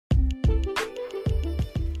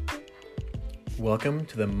Welcome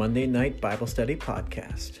to the Monday Night Bible Study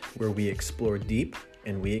Podcast, where we explore deep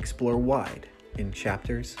and we explore wide in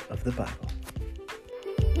chapters of the Bible.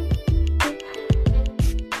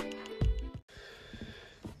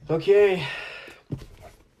 Okay.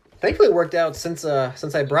 Thankfully it worked out since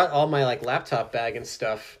I brought all my laptop bag and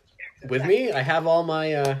stuff with me. I have all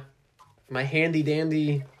my my handy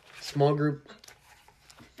dandy small group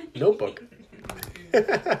notebook.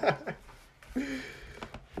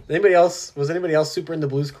 Was anybody else super into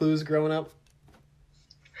Blue's Clues growing up?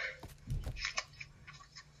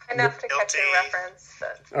 Enough to catch your reference.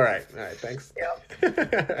 But... All right, thanks. Yeah.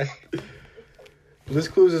 Blue's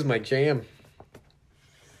Clues is my jam.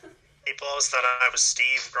 People always thought I was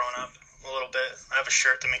Steve growing up a little bit. I have a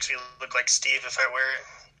shirt that makes me look like Steve if I wear it.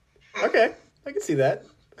 Okay, I can see that.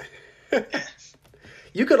 Yeah.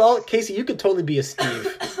 Casey, you could totally be a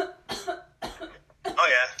Steve. Oh,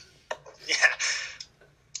 yeah. Yeah.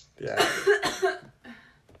 Yeah.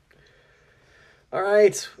 All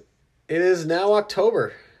right. It is now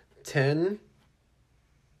October 10.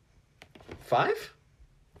 5?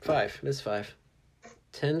 5. It is 5.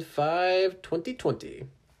 10/5/2020.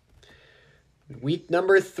 Week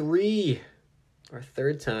number 3. Our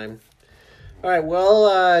third time. All right.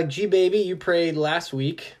 Well, G-Baby, you prayed last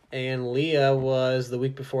week, and Leah was the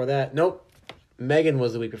week before that. Nope. Megan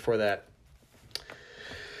was the week before that.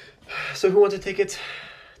 So who wants to take it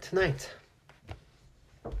tonight?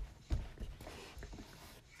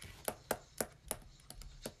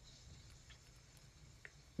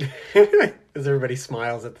 As everybody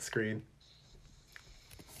smiles at the screen.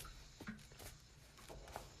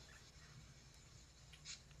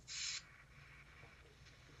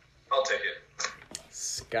 I'll take it.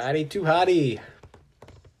 Scotty Too Hottie.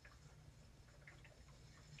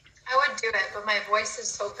 I would do it, but my voice is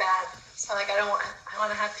so bad. So I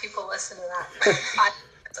want to have people listen to that.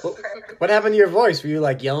 What happened to your voice? Were you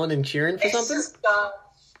yelling and cheering for something?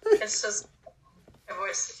 It's just my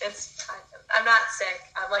voice. I'm not sick.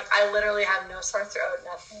 I literally have no sore throat,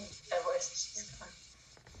 nothing. My voice is just gone.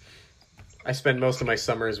 I spend most of my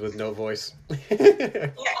summers with no voice.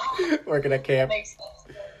 Yeah. Working at camp.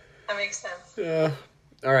 That makes sense.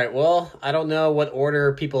 All right. Well, I don't know what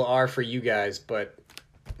order people are for you guys, but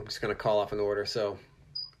I'm just going to call off an order. So,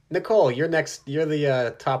 Nicole, you're next. You're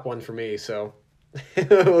the top one for me. So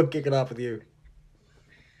we'll kick it off with you.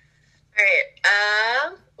 All right.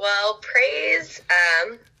 Well, praise.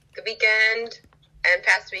 The weekend and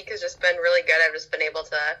past week has just been really good. I've just been able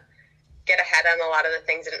to get ahead on a lot of the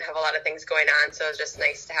things. I didn't have a lot of things going on, so it was just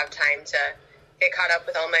nice to have time to get caught up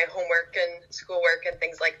with all my homework and schoolwork and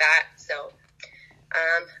things like that. So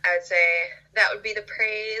I would say that would be the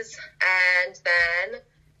praise. And then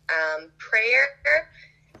prayer,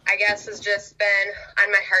 I guess, has just been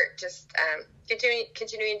on my heart, just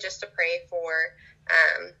continuing just to pray for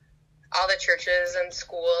all the churches and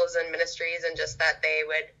schools and ministries, and just that they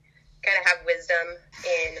would kind of have wisdom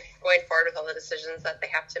in going forward with all the decisions that they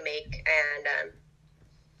have to make. And and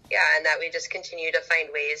that we just continue to find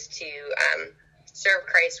ways to serve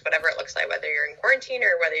Christ, whatever it looks like, whether you're in quarantine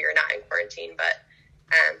or whether you're not in quarantine, but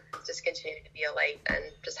just continue to be a light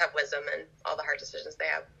and just have wisdom in all the hard decisions they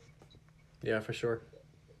have. Yeah, for sure.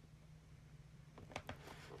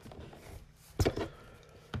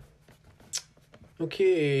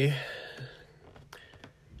 Okay.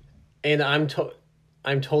 And I'm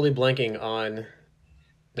totally blanking on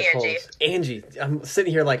Nicole's. Angie. I'm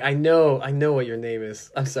sitting here I know what your name is.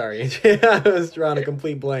 I'm sorry, Angie. I was drawing a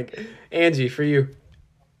complete blank. Angie, for you.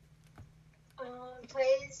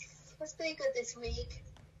 Praise was pretty good this week.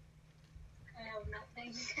 I have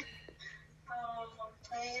nothing.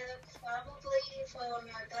 Prayer probably for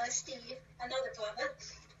my brother Steve, another brother.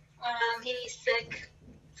 He's sick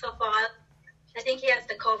so far. I think he has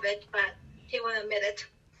the COVID, but he won't admit it.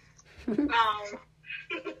 Other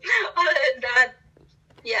than that,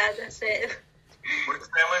 yeah, that's it. Which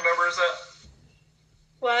family member is that?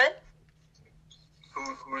 What?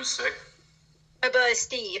 Who is sick? My brother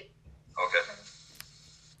Steve. Okay.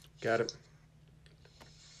 Got it.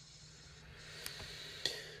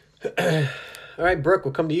 All right, Brooke,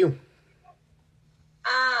 we'll come to you.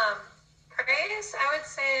 Praise, I would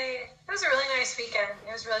say it was a really nice weekend.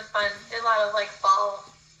 It was really fun. Did a lot of fall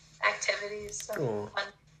activities. Cool.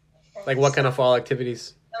 Fun Like what kind of fall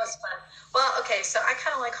activities? That was fun. Well, okay, so I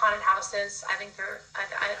kind of like haunted houses. I think I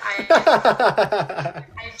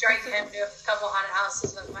dragged him to a couple haunted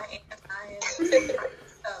houses with my aunt and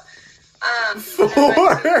I. So,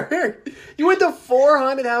 4? You went to 4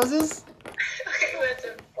 haunted houses? I went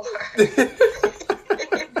to 4.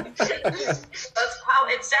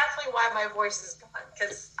 It's definitely why my voice is gone,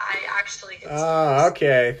 because I actually get Oh,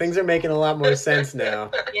 okay. Things are making a lot more sense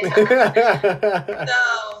now. Yeah.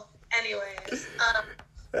 So, anyways,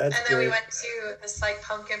 That's and then we great. went to this like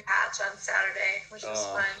pumpkin patch on Saturday, which was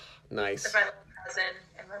Oh, fun nice. with my little cousin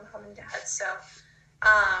and my mom and dad. So,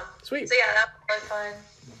 Sweet. So yeah, that was really fun.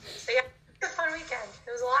 So yeah, it was a fun weekend.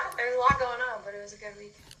 It was a lot. There was a lot going on, but it was a good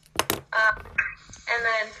week. And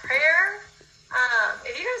then prayer.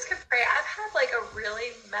 If you guys could pray, I've had like a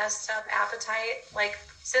really messed up appetite. Like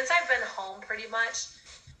since I've been home, pretty much.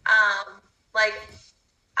 Like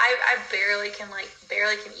I barely can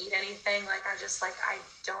eat anything. Like I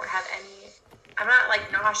don't have any. I'm not like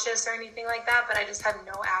nauseous or anything like that, but I just have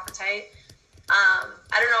no appetite. I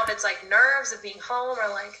don't know if it's like nerves of being home or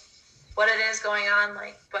like what it is going on.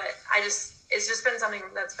 Like, but it's just been something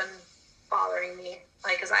that's been bothering me.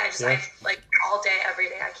 Like, cause I like all day, every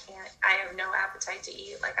day, I have no appetite to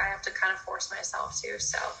eat. Like I have to kind of force myself to.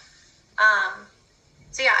 So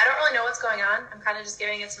yeah, I don't really know what's going on. I'm kind of just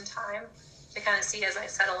giving it some time to kind of see as I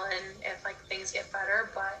settle in if like things get better.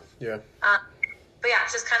 But Yeah. But yeah,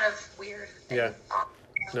 it's just kind of weird. Yeah.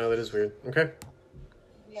 No, that is weird. Okay.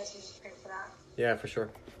 You guys can just pray for that. Yeah, for sure.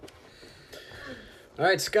 All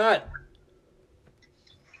right, Scott.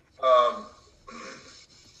 I'm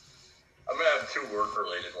gonna have two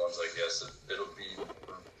work-related ones, I guess. It'll be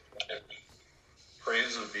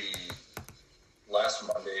praise would be last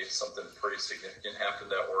Monday. Something pretty significant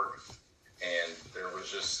happened at work, and there was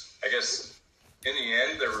just, I guess, in the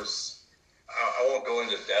end, there was. I won't go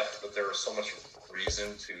into depth, but there was so much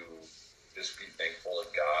reason to just be thankful to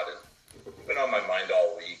God, and it's been on my mind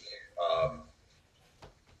all week.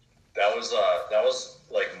 That was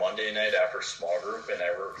like Monday night after small group, and I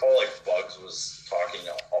recall like Bugs was talking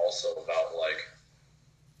also about like,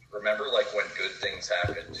 remember like when good things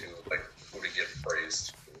happen to like who to give praise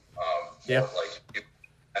to. Yeah. Like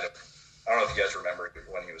I don't know if you guys remember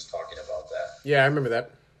when he was talking about that. Yeah, I remember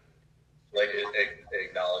that. Like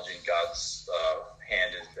acknowledging God's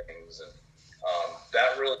hand in things, and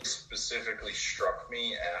that really specifically struck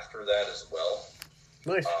me after that as well.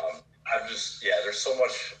 Nice. I'm just, there's so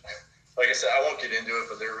much, like I said, I won't get into it,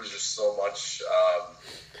 but there was just so much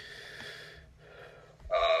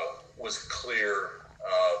was clear.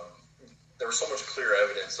 There was so much clear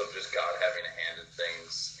evidence of just God having a hand in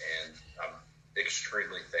things, and I'm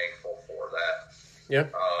extremely thankful for that. Yeah.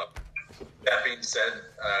 That being said,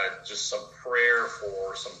 just some prayer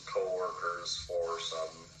for some coworkers for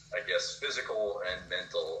some, I guess, physical and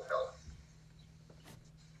mental health.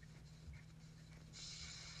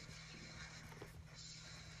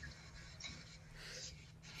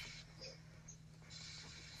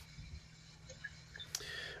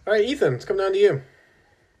 All right, Ethan, it's coming down to you.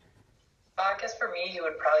 I guess for me, it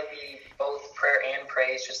would probably be both prayer and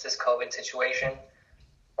praise, just this COVID situation.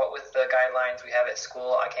 What with the guidelines we have at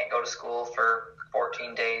school, I can't go to school for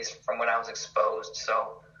 14 days from when I was exposed,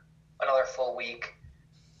 so another full week.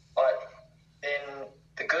 But then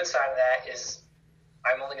the good side of that is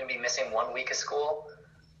I'm only going to be missing 1 week of school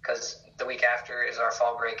because the week after is our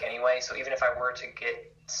fall break anyway. So even if I were to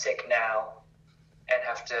get sick now and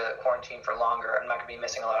have to quarantine for longer, I'm not going to be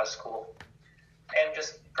missing a lot of school. And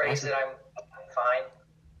just praise that I'm fine.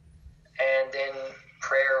 And then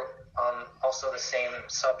prayer, also the same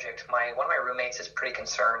subject. One of my roommates is pretty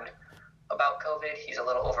concerned about COVID. He's a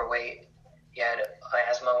little overweight. He had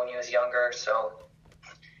asthma when he was younger, so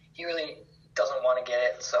he really doesn't want to get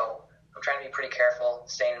it. So I'm trying to be pretty careful,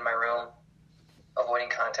 staying in my room, avoiding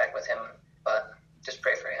contact with him. But just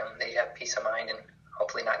pray for him that he have peace of mind and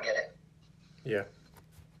hopefully not get it. Yeah.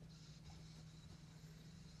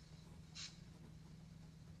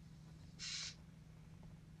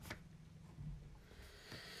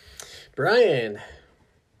 Brian.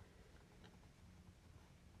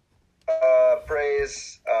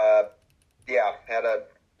 Praise. It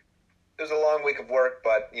was a long week of work,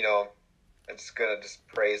 but I'm just gonna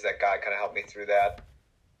praise that God kind of helped me through that.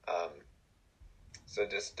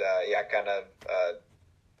 Kind of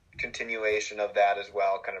continuation of that as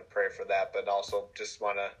well. Kind of pray for that, but also just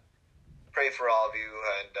want to pray for all of you,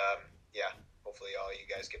 and hopefully all you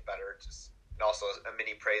guys get better. And also a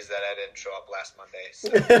mini praise that I didn't show up last Monday. So.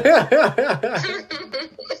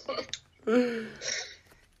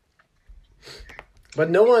 But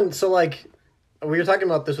no one, so like, we were talking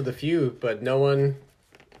about this with a few, but I don't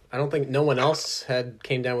think no one else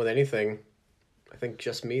came down with anything. I think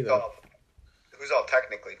just me, though. Who's all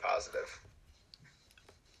technically positive?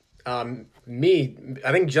 Me,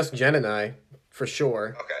 I think just Jen and I, for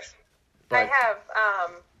sure. Okay. I have,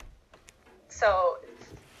 so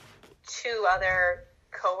 2 other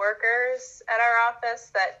coworkers at our office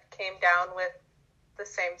that came down with the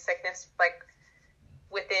same sickness, like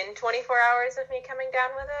within 24 hours of me coming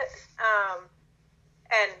down with it.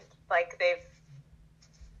 And like they've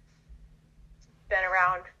been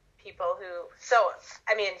around people who, so,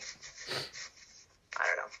 I mean, I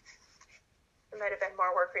don't know. It might have been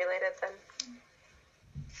more work related than,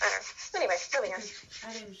 I don't know. Anyway, moving on.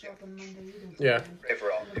 I didn't show up on Monday either. Yeah. Pray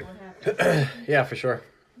for all. I don't know what happened. Yeah, for sure.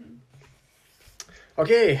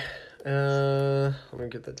 Okay. Let me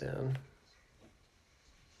get that down.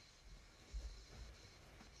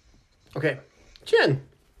 Okay. Jen.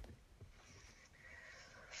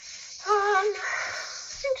 I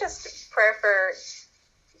think just prayer for,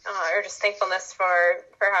 or just thankfulness for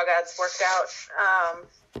how God's worked out.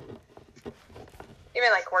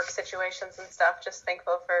 Even like work situations and stuff, just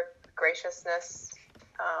thankful for graciousness.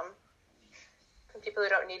 From people who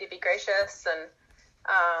don't need to be gracious, and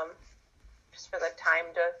just for the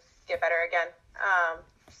time to get better again.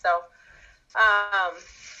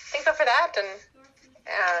 Thankful for that,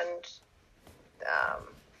 and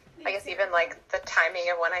I guess even like the timing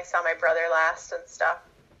of when I saw my brother last and stuff.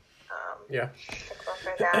 Yeah. Thankful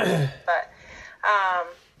for that. But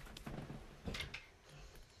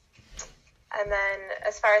and then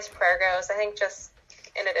as far as prayer goes, I think just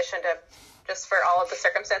in addition to just for all of the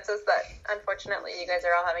circumstances that unfortunately you guys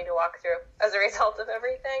are all having to walk through as a result of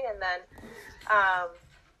everything, and then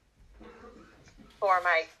for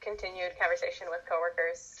my continued conversation with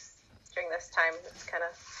coworkers during this time. It's kind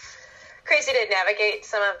of crazy to navigate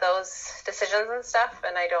some of those decisions and stuff,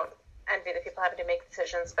 and I don't envy the people having to make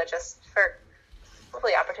decisions, but just for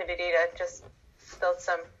hopefully opportunity to just build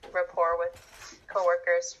some rapport with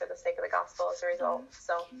coworkers for the sake of the gospel as a result.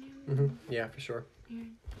 So yeah, for sure.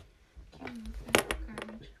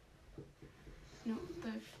 No,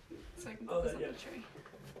 the second is on the tray.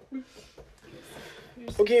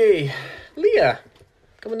 Okay, Leah,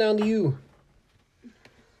 coming down to you.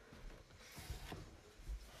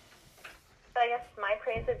 So I guess my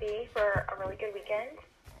praise would be for a really good weekend.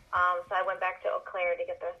 So I went back to Eau Claire to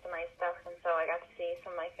get the rest of my stuff, and so I got to see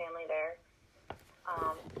some of my family there.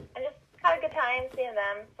 And just had a good time seeing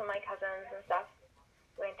them, some of my cousins and stuff.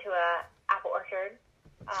 Went to a apple orchard.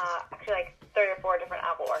 Actually, like 3 or 4 different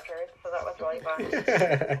apple orchards, so that was really fun.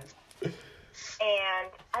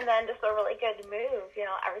 And then just a really good move. You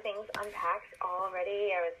know, everything's unpacked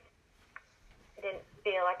already. I didn't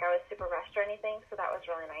feel like I was super rushed or anything, so that was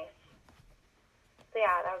really nice. So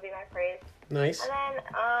yeah, that would be my praise. Nice. And then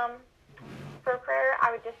for prayer,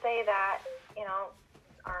 I would just say that, you know,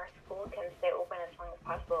 our school can stay open as long as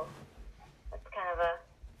possible. That's kind of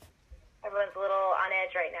everyone's a little on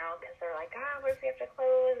edge right now because they're like, what if we have to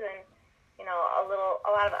close? And, you know,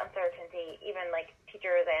 a lot of uncertainty, even like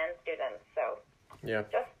teachers and students. So yeah,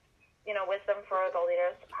 just, you know, wisdom for the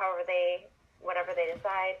leaders, whatever they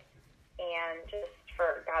decide, and just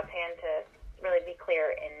for God's hand to really be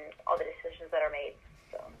clear in all the decisions that are made.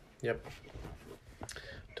 So. Yep.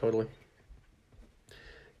 Totally.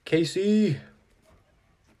 Casey.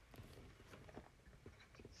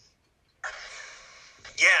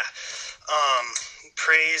 Yeah.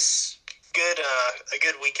 Praise. Good. A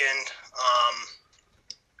good weekend.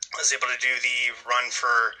 I was able to do the run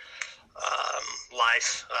for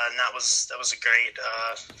life, and that was a great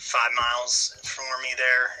 5 miles for me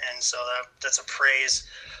there, and so that's a praise.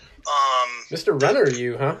 Mr. Runner,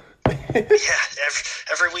 you, huh? Yeah,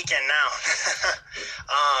 every weekend now.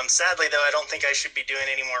 Sadly, though, I don't think I should be doing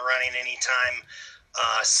any more running anytime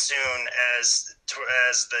soon. As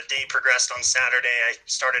the day progressed on Saturday, I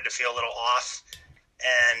started to feel a little off,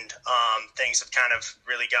 and things have kind of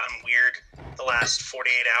really gotten weird the last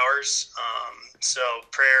 48 hours. So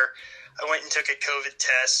prayer, I went and took a COVID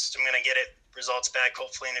test. I'm going to get results back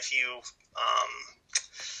hopefully in a few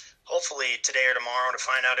hopefully today or tomorrow to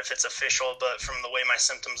find out if it's official, but from the way my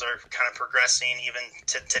symptoms are kind of progressing, even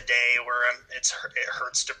to today where it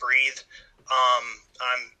hurts to breathe,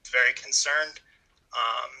 I'm very concerned.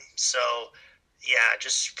 So yeah,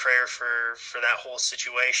 just prayer for that whole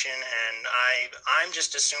situation. And I'm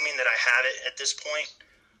just assuming that I have it at this point.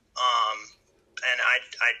 And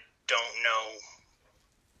I don't know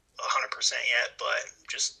 100% yet, but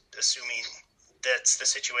just assuming that's the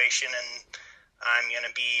situation, and I'm going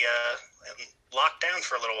to be locked down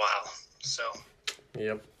for a little while. So.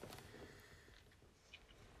 Yep.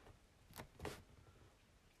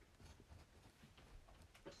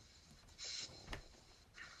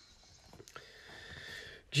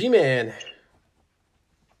 G-Man.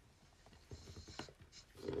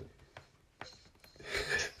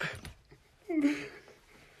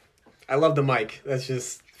 I love the mic. That's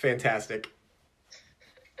just fantastic.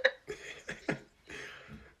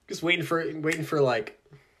 Just waiting for like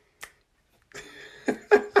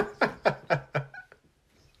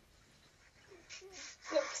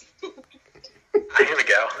Here we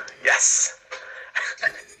go. Yes.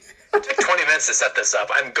 It took 20 minutes to set this up.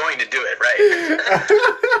 I'm going to do it, right?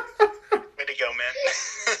 Way to go, man.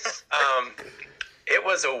 It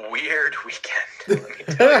was a weird weekend, let me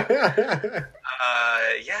tell you.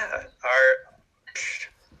 Yeah,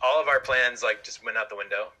 all of our plans like just went out the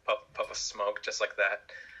window. Puff of smoke, just like that.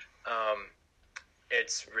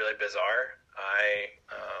 It's really bizarre.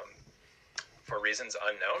 For reasons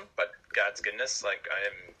unknown, but God's goodness, like I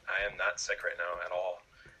am not sick right now at all.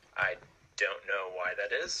 I don't know why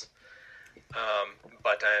that is.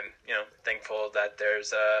 But I'm, thankful that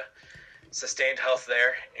there's sustained health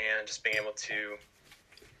there, and just being able to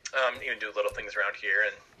even do little things around here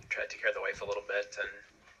and try to take care of the wife a little bit and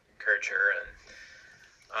encourage her. And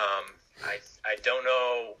I don't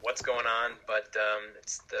know what's going on, but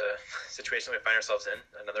it's the situation we find ourselves in,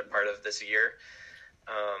 another part of this year.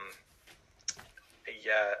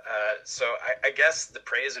 So I guess the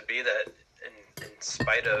praise would be that in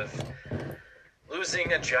spite of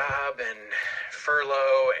losing a job and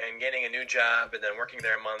furlough and getting a new job and then working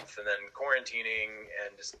there a month and then quarantining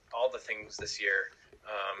and just all the things this year,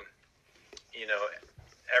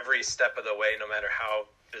 every step of the way, no matter how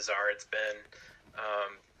bizarre it's been,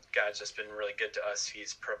 God's just been really good to us.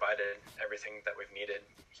 He's provided everything that we've needed.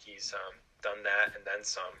 He's done that and then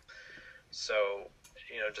some. So,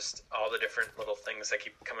 just all the different little things that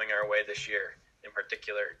keep coming our way this year in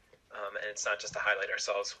particular. And it's not just to highlight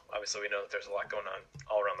ourselves. Obviously, we know that there's a lot going on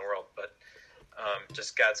all around the world, but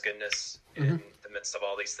just God's goodness in the midst of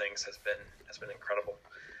all these things has been incredible.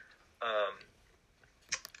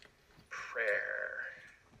 Prayer.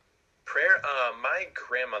 My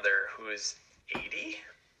grandmother, who is 80,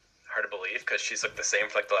 hard to believe because she's looked the same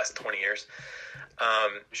for like the last 20 years.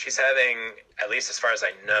 She's having, at least as far as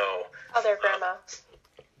I know, Other grandma.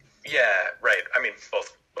 Yeah, right. I mean,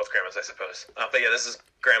 both grandmas, I suppose. But yeah, this is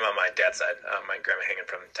grandma on my dad's side. My grandma hanging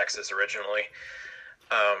from Texas originally.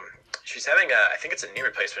 She's having I think it's a knee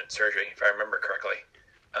replacement surgery, if I remember correctly.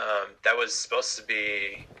 That was supposed to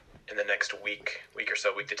be in the next week or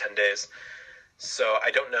so, week to 10 days. So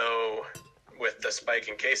I don't know, with the spike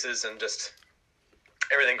in cases and just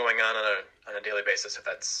everything going on a daily basis, if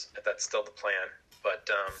that's still the plan. But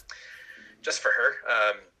just for her,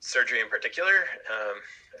 surgery in particular,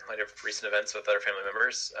 in light of recent events with other family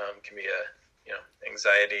members, can be a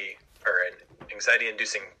anxiety or an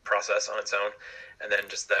anxiety-inducing process on its own, and then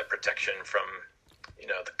just the protection from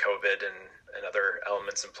the COVID and other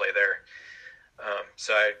elements in play there.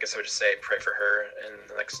 So I guess I would just say pray for her in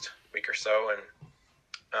the next week or so,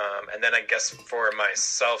 and then I guess for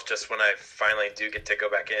myself, just when I finally do get to go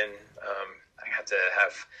back in, I have to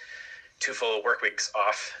have 2 full work weeks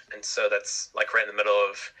off, and so that's like right in the middle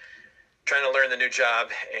of trying to learn the new job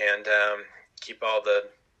and keep all the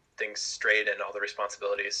things straight and all the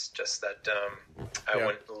responsibilities, just that I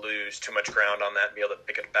wouldn't lose too much ground on that and be able to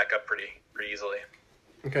pick it back up pretty easily.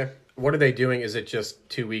 Okay. What are they doing? Is it just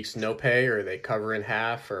 2 weeks no pay, or are they covering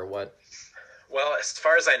half, or what? Well, as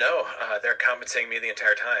far as I know, they're compensating me the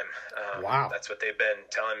entire time. Wow. That's what they've been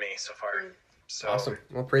telling me so far. So, awesome.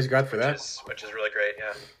 Well, praise God for that. Which is really great,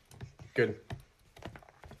 yeah. Good.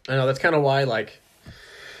 I know, that's kind of why,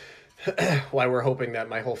 why we're hoping that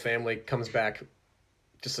my whole family comes back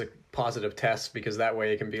just a positive test, because that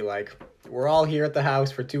way it can be like, we're all here at the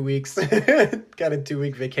house for 2 weeks. Got a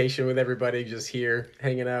 2-week vacation with everybody just here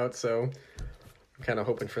hanging out. So I'm kind of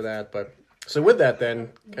hoping for that. But so with that,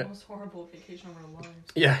 then the most horrible vacation of our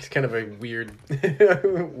lives. Yeah, it's kind of a weird,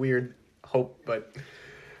 weird hope. But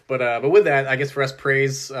with that, I guess for us,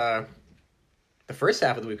 praise. The first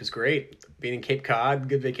half of the week was great. Being in Cape Cod,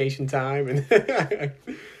 good vacation time, and.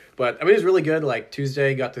 But, I mean, it was really good. Like,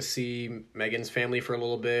 Tuesday, got to see Megan's family for a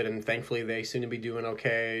little bit, and thankfully they seem to be doing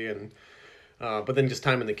okay. And but then just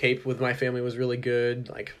time in the Cape with my family was really good.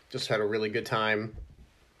 Like, just had a really good time.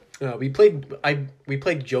 We played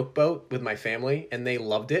Joke Boat with my family, and they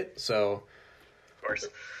loved it, so... Of course.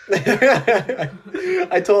 I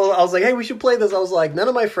was like, hey, we should play this. I was like, none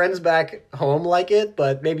of my friends back home like it,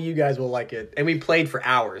 but maybe you guys will like it. And we played for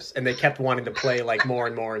hours, and they kept wanting to play, like, more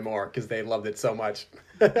and more and more, because they loved it so much.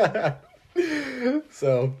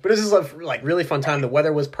 So, but it was just like really fun time. The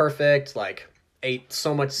weather was perfect. Like, ate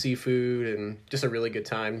so much seafood and just a really good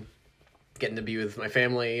time getting to be with my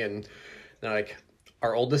family. And like,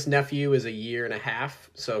 our oldest nephew is 1.5 years,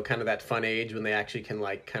 so kind of that fun age when they actually can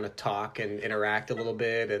like kind of talk and interact a little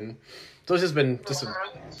bit. And so it's just been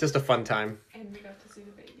just a fun time. And we got to see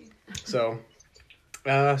the baby. So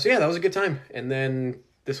yeah, that was a good time. And then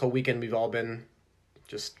this whole weekend we've all been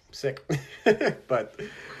just sick. But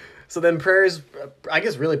so then prayers, I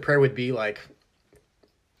guess really prayer would be like,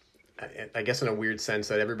 I guess in a weird sense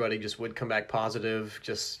that everybody just would come back positive,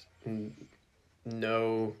 just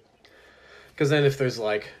no, because then if there's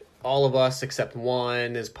like all of us except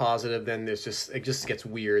one is positive, then it just gets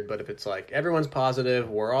weird. But if it's like everyone's positive,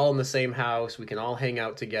 we're all in the same house, we can all hang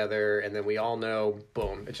out together, and then we all know,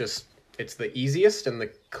 boom, it's the easiest and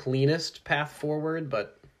the cleanest path forward.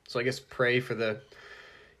 But so I guess pray for the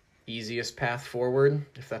easiest path forward,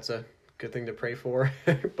 if that's a good thing to pray for.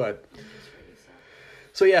 But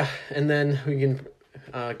so yeah, and then we can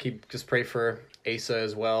just pray for Asa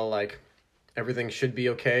as well. Like everything should be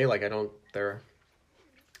okay. Like there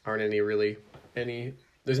aren't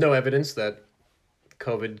there's no evidence that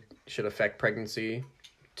COVID should affect pregnancy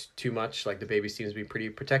too much. Like the baby seems to be pretty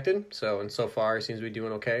protected. So far it seems to be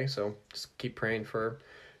doing okay. So just keep praying for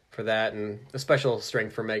that, and a special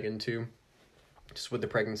strength for Megan too. Just with the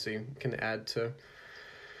pregnancy can add to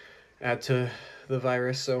the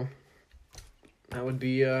virus. So that would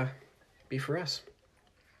be for us.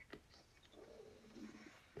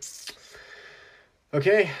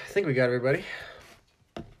 Okay, I think we got everybody.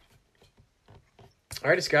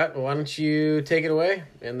 Alrighty, Scott, why don't you take it away,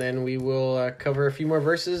 and then we will cover a few more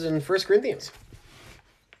verses in 1 Corinthians.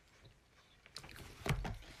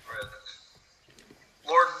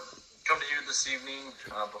 Lord, come to you this evening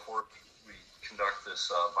before we conduct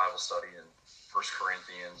this Bible study in 1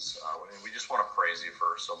 Corinthians. And we just want to praise you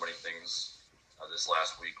for so many things this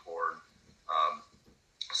last week, Lord.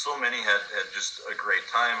 So many had just a great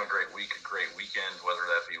time, a great week, a great weekend, whether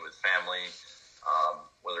that be with family,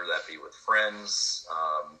 whether that be with friends,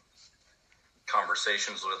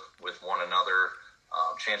 conversations with one another,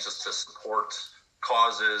 chances to support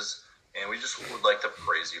causes. And we just would like to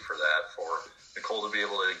praise you for that, for Nicole to be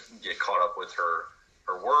able to get caught up with her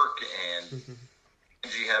work, and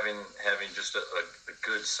Angie having just a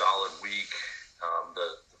good solid week,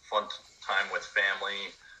 the fun time with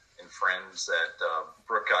family and friends that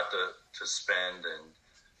Brooke got to spend, and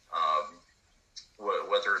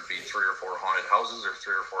whether it be 3 or 4 haunted houses or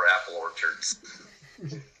 3 or 4 apple orchards,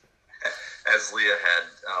 as Leah had.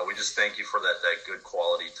 We just thank you for that good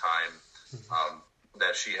quality time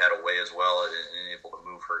that she had away as well, and able to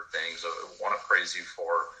move her things. I want to praise you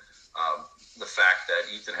for the fact that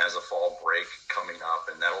Ethan has a fall break coming up,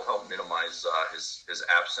 and that'll help minimize his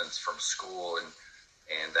absence from school,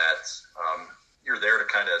 and that you're there to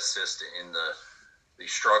kind of assist in the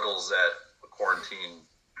struggles that the quarantine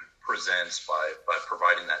presents by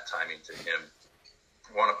providing that timing to him.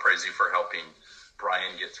 I want to praise you for helping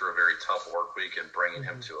Brian get through a very tough work week and bringing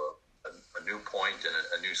him to a new point and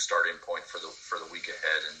a new starting point for the week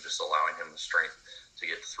ahead, and just allowing him the strength to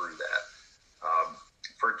get through that.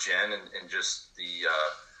 For Jen and just the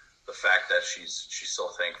fact that she's so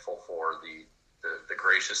thankful for the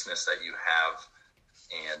graciousness that you have,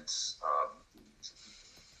 and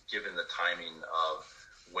given the timing of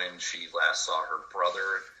when she last saw her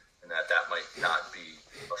brother, and that might not be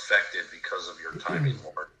affected because of your timing,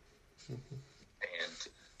 Lord. And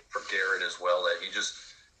for Garrett as well, that he just,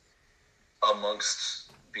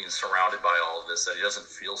 amongst being surrounded by all of this, that he doesn't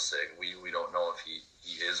feel sick. We don't know if he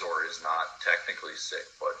is or is not technically sick,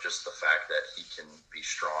 but just the fact that he can be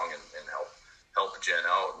strong and help Jen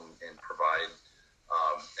out and provide,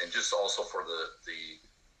 and just also for the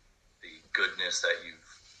goodness that you've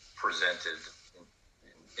presented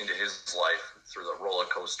into his life through the roller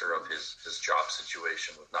coaster of his job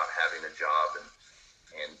situation, with not having a job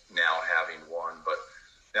and now having one, but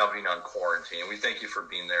now being on quarantine. We thank you for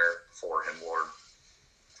being there for him, Lord.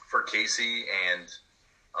 For Casey and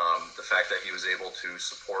the fact that he was able to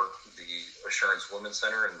support the Assurance Women's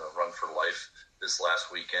Center and the Run for Life this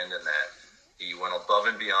last weekend, and that he went above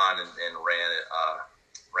and beyond and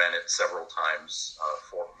ran it several times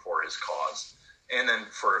for his cause. And then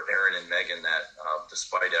for Aaron and Megan, that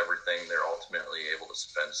despite everything, they're ultimately able to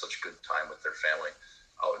spend such good time with their family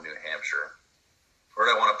out in New Hampshire.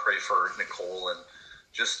 Lord, I want to pray for Nicole, and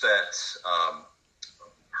just that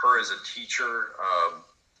her as a teacher,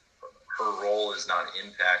 her role is not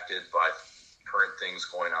impacted by current things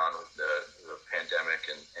going on with the pandemic,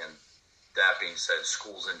 and that being said,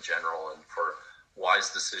 schools in general, and for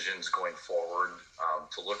wise decisions going forward,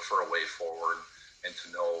 to look for a way forward, and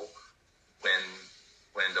to know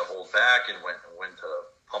when to hold back and when to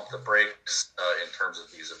pump the brakes in terms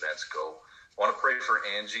of these events go. I want to pray for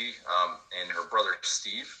Angie and her brother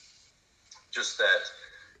Steve, just that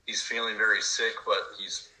he's feeling very sick, but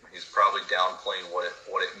he's probably downplaying what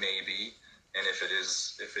it may be, and if it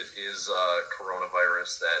is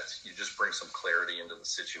coronavirus, that you just bring some clarity into the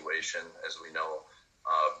situation, as we know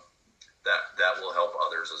that will help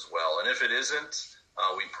others as well. And if it isn't,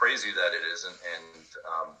 we praise you that it isn't, and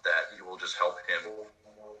that you will just help him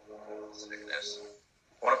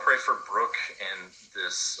for Brooke and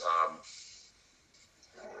this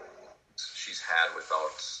she's had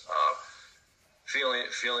without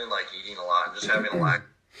feeling like eating a lot and just having a lack.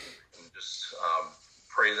 And just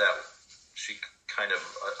pray that she kind of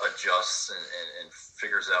adjusts and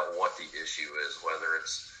figures out what the issue is, whether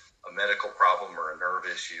it's a medical problem or a nerve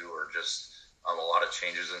issue or just a lot of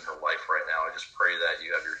changes in her life right now. I just pray that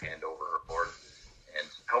you have your hand over her, Lord, and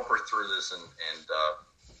help her through this and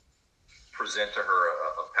present to her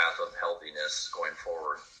a path of healthiness going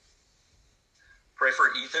forward. Pray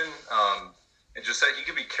for Ethan, and just that he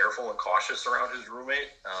can be careful and cautious around his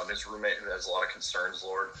roommate. His roommate has a lot of concerns,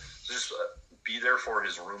 Lord. So just be there for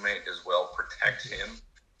his roommate as well. Protect him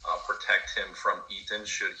from Ethan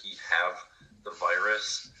should he have the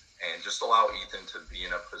virus, and just allow Ethan to be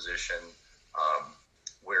in a position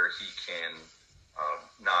where he can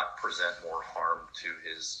not present more harm to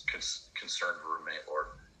his concerned roommate, Lord.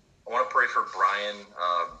 I want to pray for Brian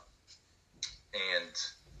and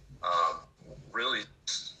really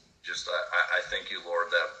just I thank you,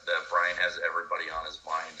 Lord, that Brian has everybody on his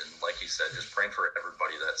mind. And like he said, just praying for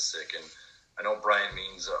everybody that's sick. And I know Brian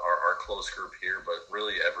means our close group here, but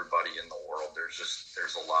really everybody in the world. There's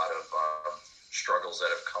a lot of struggles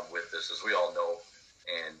that have come with this, as we all know.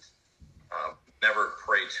 And never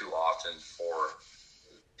pray too often for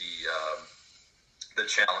the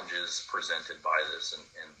challenges presented by this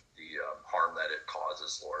and the harm that it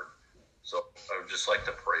causes, Lord. So I would just like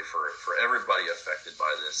to pray for everybody affected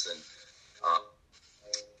by this, and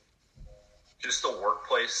just the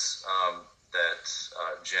workplace that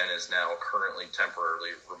Jen is now currently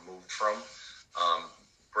temporarily removed from.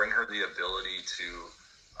 Bring her the ability to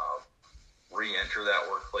re-enter that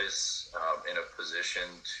workplace in a position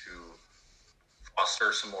to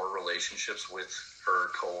foster some more relationships with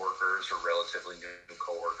her coworkers or relatively new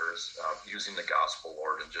coworkers, using the gospel,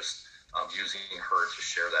 Lord, and just using her to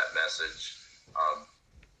share that message,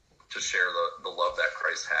 to share the love that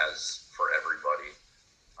Christ has for everybody.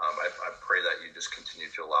 I pray that you just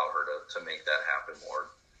continue to allow her to make that happen,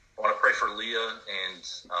 Lord. I want to pray for Leah and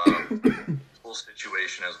school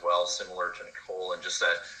situation as well, similar to Nicole, and just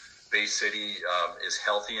that Bay City is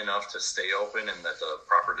healthy enough to stay open and that the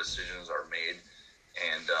proper decisions are made.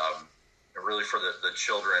 And really for the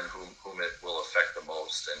children whom it will affect the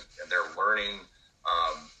most, and their learning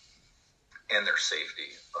and their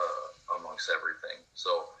safety amongst everything.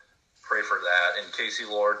 So pray for that. And Casey,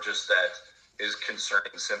 Lord, just that his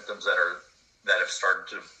concerning symptoms that have started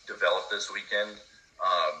to develop this weekend.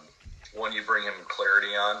 One, you bring him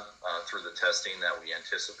clarity on through the testing that we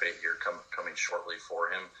anticipate here coming shortly for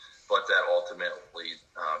him, but that ultimately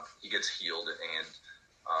he gets healed and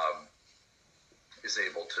is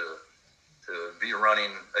able to be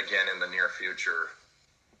running again in the near future,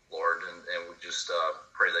 Lord, and we just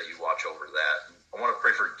pray that you watch over that. I want to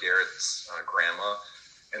pray for Garrett's grandma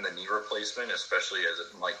and the knee replacement, especially as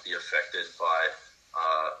it might be affected by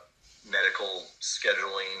medical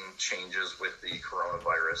scheduling changes with the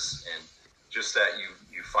coronavirus, and just that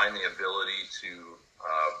you find the ability to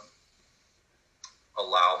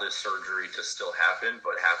allow this surgery to still happen,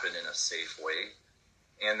 but happen in a safe way,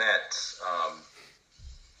 and that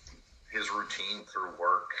his routine through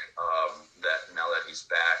work, that now that he's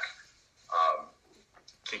back,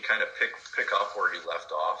 can kind of pick up where he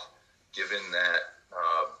left off, given that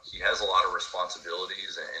he has a lot of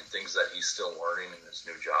responsibilities and things that he's still learning in his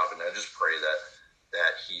new job. And I just pray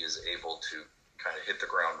that he is able to kind of hit the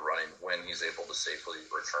ground running when he's able to safely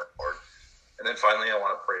return, Lord. And then finally, I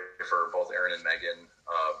want to pray for both Aaron and Megan.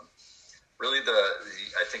 Really,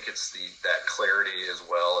 I think it's that clarity as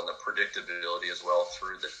well and the predictability as well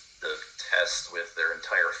through the test with their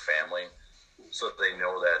entire family, so that they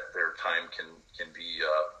know that their time can be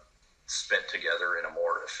spent together in a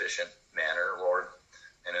more efficient manner, Lord,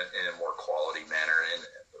 and in a more quality manner. And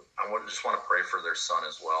I just want to pray for their son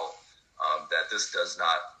as well, that this does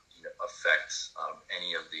not affect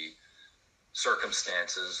any of the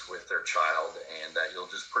circumstances with their child, and that you'll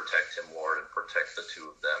just protect him, Lord, and protect the two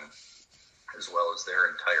of them, as well as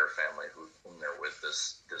their entire family whom they're with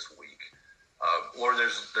this week. Lord,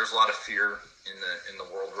 there's a lot of fear in the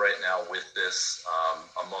world right now with this,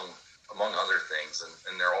 among other things,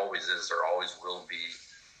 and there always will be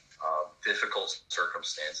difficult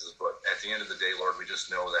circumstances. But at the end of the day, Lord, we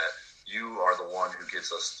just know that you are the one who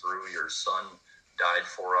gets us through. Your Son died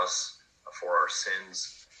for us, for our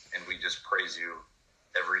sins, and we just praise you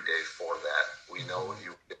every day for that. We know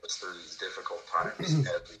you get us through these difficult times as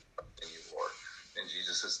we continue, Lord. In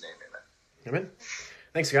Jesus' name, amen. Amen.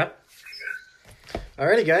 Thanks, Scott.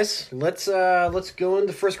 Alrighty, guys, let's go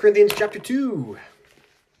into 1 Corinthians chapter 2.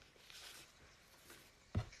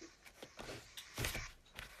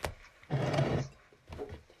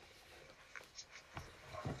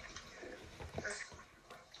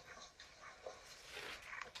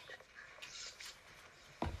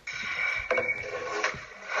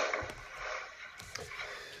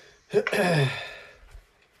 All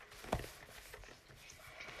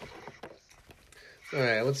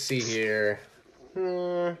right, let's see here.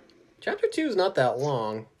 Chapter 2 is not that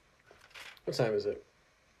long. What time is it?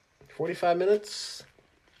 45 minutes?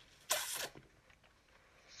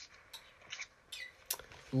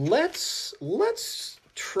 Let's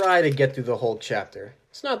try to get through the whole chapter.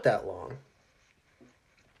 It's not that long.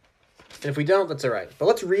 And if we don't, that's all right. But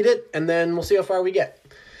let's read it, and then we'll see how far we get.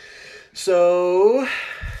 So,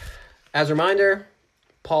 as a reminder,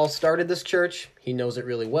 Paul started this church. He knows it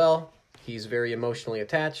really well. He's very emotionally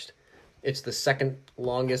attached. It's the second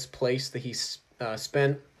longest place that he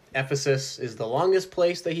spent. Ephesus is the longest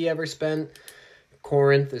place that he ever spent.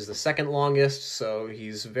 Corinth is the second longest, so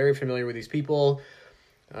he's very familiar with these people.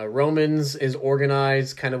 Romans is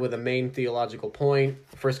organized kind of with a main theological point.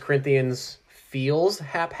 1 Corinthians feels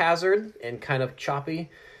haphazard and kind of choppy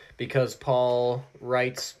because Paul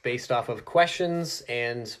writes based off of questions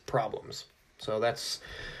and problems. So that's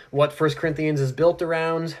what 1 Corinthians is built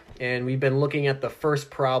around, and we've been looking at the first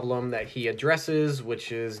problem that he addresses,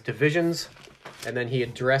 which is divisions, and then he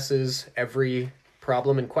addresses every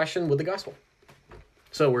problem and question with the gospel.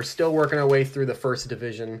 So we're still working our way through the first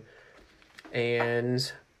division,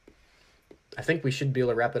 and I think we should be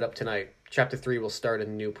able to wrap it up tonight. Chapter 3 will start a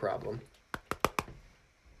new problem.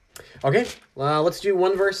 Okay, let's do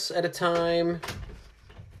one verse at a time.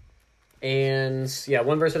 And yeah,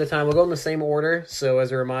 one verse at a time. We'll go in the same order. So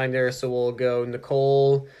as a reminder, we'll go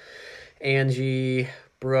Nicole, Angie,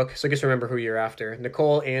 Brooke. So just remember who you're after.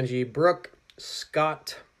 Nicole, Angie, Brooke,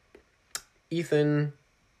 Scott, Ethan,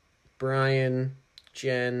 Brian,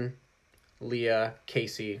 Jen, Leah,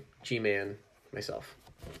 Casey, G-Man, myself.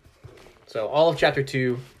 So all of chapter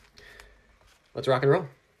 2. Let's rock and roll.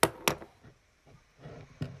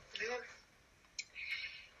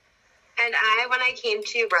 And I, when I came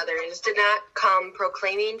to you, brothers, did not come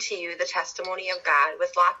proclaiming to you the testimony of God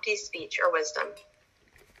with lofty speech or wisdom.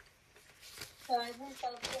 For I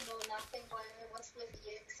myself can know nothing while I was with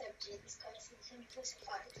you except Jesus Christ and Him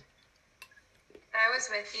crucified. I was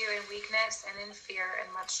with you in weakness and in fear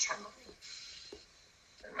and much trembling.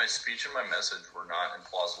 And my speech and my message were not in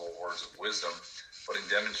plausible words of wisdom, but in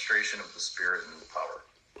demonstration of the Spirit and power.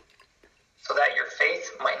 So that your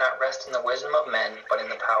faith might not rest in the wisdom of men, but in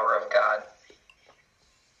the power of God.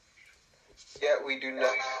 Yet we do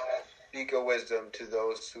not speak a wisdom to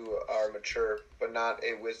those who are mature, but not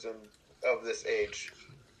a wisdom of this age,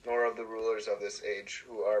 nor of the rulers of this age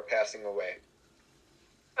who are passing away.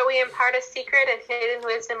 But we impart a secret and hidden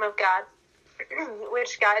wisdom of God,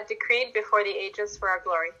 which God decreed before the ages for our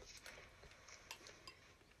glory.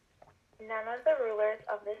 None of the rulers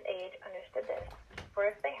of this age understood this, for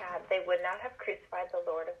if they had, they would not have crucified the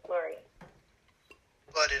Lord of glory.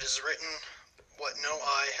 But it is written, what no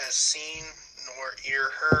eye has seen, nor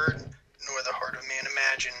ear heard, nor the heart of man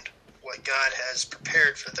imagined, what God has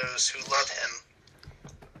prepared for those who love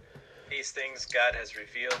him. These things God has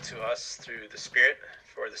revealed to us through the Spirit,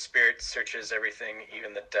 for the Spirit searches everything,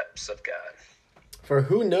 even the depths of God. For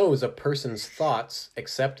who knows a person's thoughts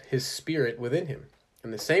except his spirit within him? In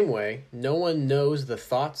the same way, no one knows the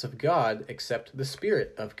thoughts of God except the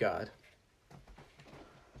Spirit of God.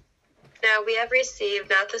 Now we have received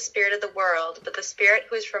not the spirit of the world, but the Spirit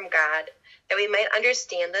who is from God, that we might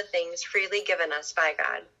understand the things freely given us by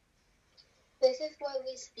God. This is what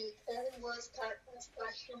we speak, that it was taught us by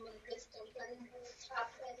human wisdom, but in words taught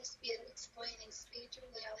by the Spirit, explaining spiritual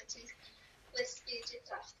realities with spiritual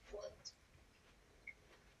words.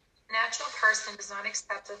 A natural person does not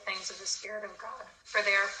accept the things of the Spirit of God, for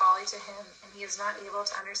they are folly to him, and he is not able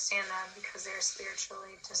to understand them because they are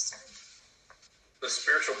spiritually discerned. The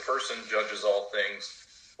spiritual person judges all things,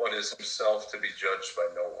 but is himself to be judged by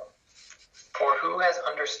no one. For who has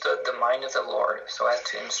understood the mind of the Lord so as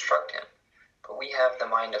to instruct him? But we have the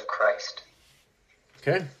mind of Christ.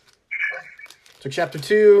 Okay. So chapter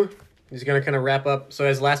 2 is going to kind of wrap up. So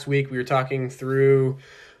as last week we were talking through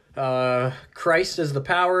Christ as the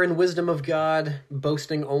power and wisdom of God,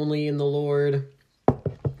 boasting only in the Lord.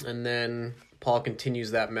 And then Paul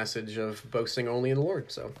continues that message of boasting only in the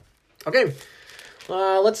Lord. So, okay.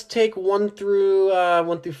 Let's take 1 through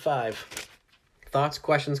 5. Thoughts,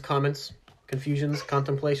 questions, comments, confusions,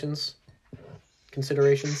 contemplations,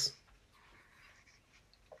 considerations.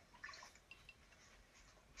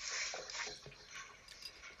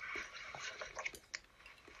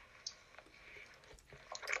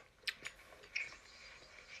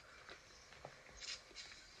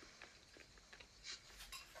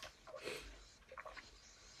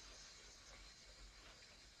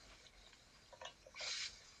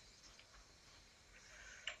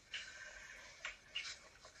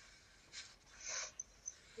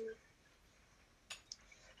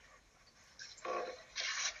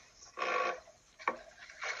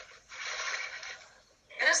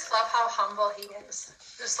 love how humble he is.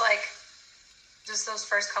 Just those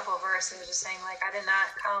first couple of verses, just saying, like, I did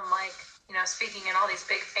not come, like, speaking in all these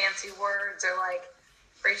big fancy words or, like,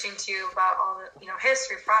 preaching to you about all the,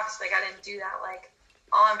 history, prophecy. Like, I didn't do that. Like,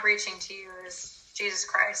 all I'm preaching to you is Jesus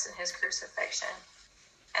Christ and his crucifixion.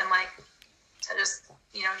 And, like, to just,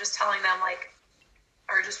 just telling them, like,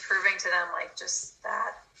 or just proving to them, like, just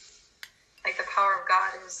that, like, the power of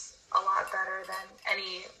God is a lot better than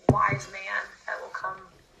any wise man that will come,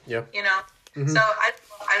 Yep. Mm-hmm. So I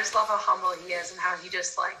just love how humble he is and how he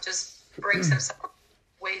just brings himself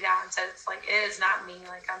way down and says, it's like, it is not me.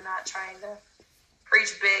 Like, I'm not trying to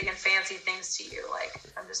preach big and fancy things to you. Like,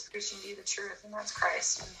 I'm just preaching to you the truth, and that's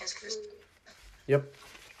Christ and his crucifixion. Yep.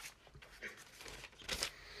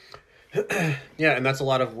 Yeah, and that's a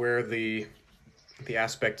lot of where the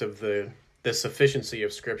aspect of the sufficiency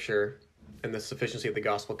of Scripture and the sufficiency of the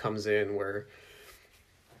gospel comes in, where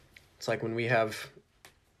it's like when we have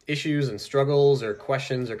issues and struggles or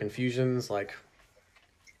questions or confusions, like,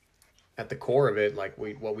 at the core of it, like,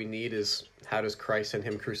 what we need is, how does Christ and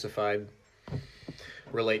him crucified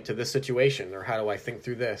relate to this situation, or how do I think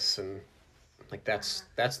through this? And, like, that's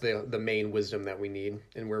the main wisdom that we need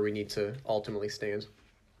and where we need to ultimately stand.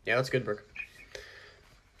 Yeah, that's good, Brooke.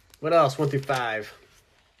 What else? 1 through 5.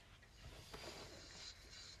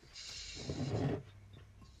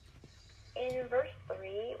 In verse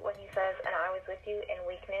 3, when he says, and I was with you in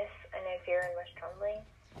weakness and in fear and much trembling,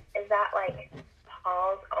 is that, like,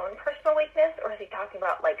 Paul's own personal weakness, or is he talking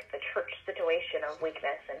about, like, the church situation of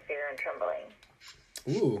weakness and fear and trembling?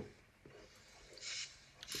 Ooh.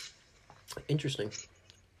 Interesting.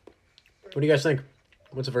 What do you guys think?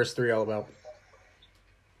 What's verse 3 all about?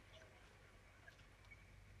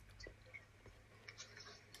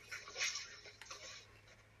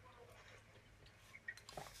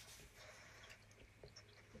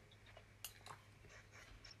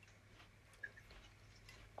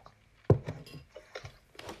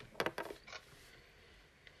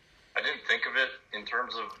 I didn't think of it in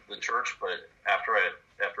terms of the church, but after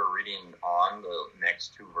reading on the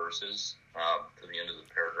next two verses to the end of the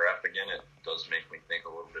paragraph again, it does make me think a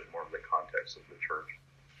little bit more of the context of the church.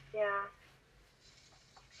 Yeah.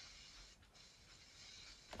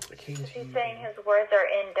 He's saying his words are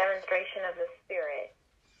in demonstration of the Spirit.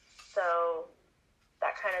 So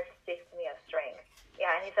that kind of speaks to me of strength.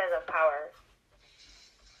 Yeah, and he says of power.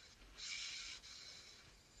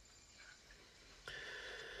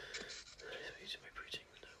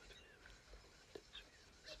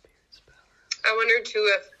 I wonder too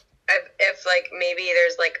if like maybe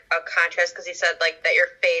there's like a contrast, because he said like that your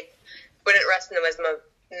faith wouldn't rest in the wisdom of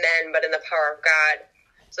men but in the power of God.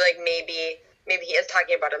 So like maybe he is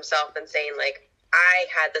talking about himself and saying like, I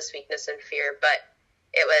had this weakness and fear, but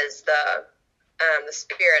it was the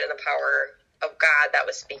Spirit and the power of God that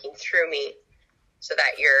was speaking through me, so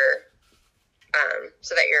that your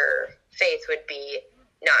faith would be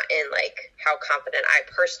not in like how confident I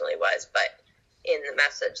personally was, but in the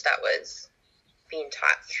message that was being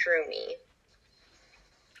taught through me.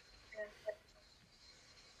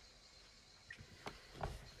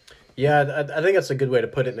 Yeah, I think that's a good way to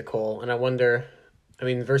put it, Nicole. And I wonder, I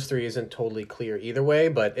mean, verse 3 isn't totally clear either way,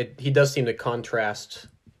 but he does seem to contrast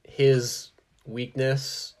his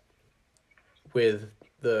weakness with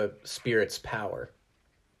the Spirit's power.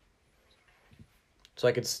 So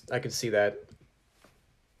I could see that.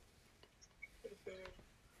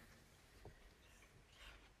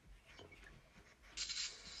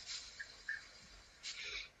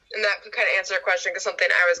 And that could kind of answer a question, because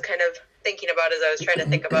something I was kind of thinking about as I was trying to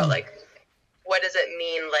think about, like, what does it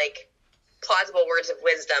mean, like, plausible words of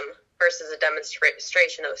wisdom versus a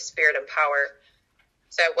demonstration of Spirit and power.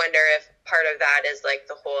 So I wonder if part of that is,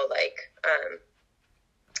 like, the whole,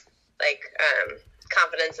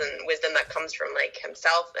 confidence and wisdom that comes from, like,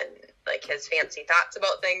 himself and, like, his fancy thoughts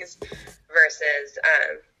about things versus,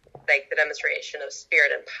 like, the demonstration of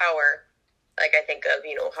Spirit and power. Like, I think of,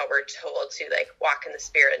 how we're told to, like, walk in the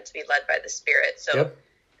Spirit and to be led by the Spirit. So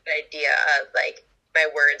the idea of, like, my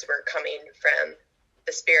words were coming from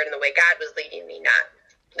the Spirit and the way God was leading me, not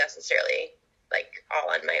necessarily, like,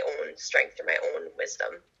 all on my own strength or my own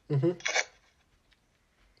wisdom. Mm-hmm.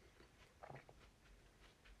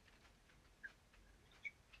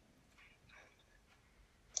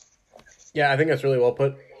 Yeah, I think that's really well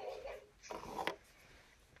put.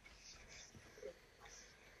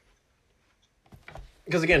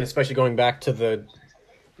 Because again, especially going back to the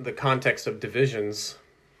context of divisions,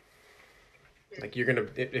 like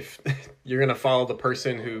if you're gonna follow the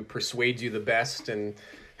person who persuades you the best and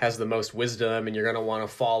has the most wisdom, and you're gonna want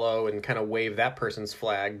to follow and kind of wave that person's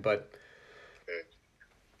flag, but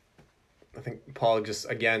I think Paul just,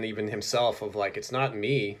 again, even himself, of like, it's not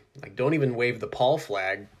me. Like, don't even wave the Paul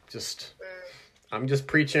flag. Just, I'm just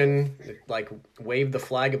preaching, like, wave the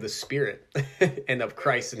flag of the Spirit and of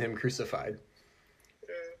Christ and him crucified.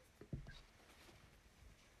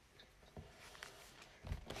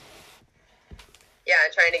 Yeah,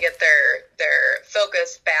 trying to get their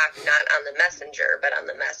focus back not on the messenger, but on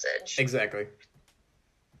the message. Exactly.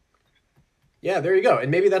 Yeah, there you go. And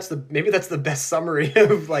maybe that's the best summary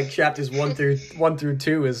of like chapters 1 through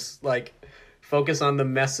 2 is like focus on the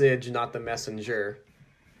message, not the messenger.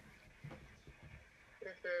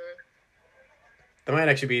 Mm-hmm. That might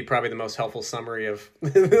actually be probably the most helpful summary of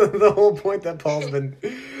the whole point that Paul's been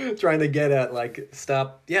trying to get at. Like,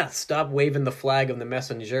 stop waving the flag of the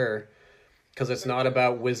messenger, because it's not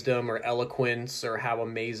about wisdom or eloquence or how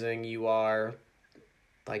amazing you are.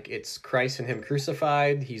 Like, it's Christ and him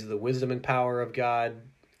crucified. He's the wisdom and power of God.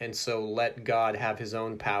 And so let God have his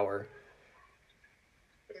own power.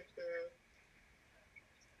 Mm-hmm.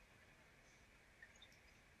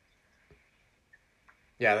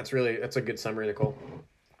 Yeah, that's a good summary, Nicole.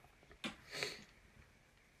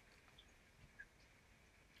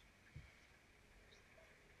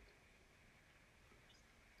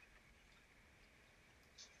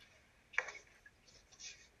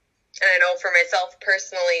 And I know for myself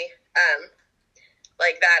personally,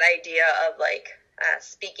 like that idea of like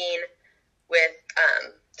speaking with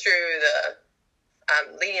through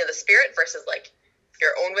the leading of the Spirit versus like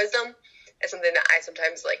your own wisdom is something that I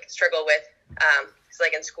sometimes like struggle with. Because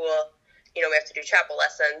like in school, we have to do chapel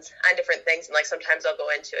lessons on different things, and like sometimes I'll go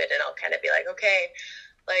into it and I'll kind of be like, okay,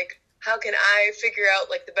 like how can I figure out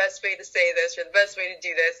like the best way to say this or the best way to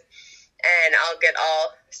do this? And I'll get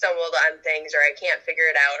all stumbled on things, or I can't figure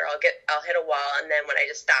it out, or I'll hit a wall. And then when I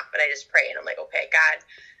just stop and I just pray and I'm like, okay, God,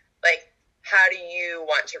 like, how do you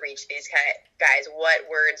want to reach these guys? What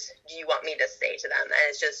words do you want me to say to them?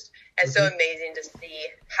 And it's so amazing to see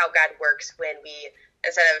how God works when we,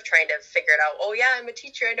 instead of trying to figure it out, oh yeah, I'm a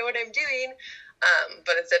teacher, I know what I'm doing.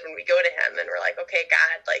 But instead when we go to him and we're like, okay,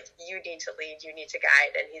 God, like you need to lead, you need to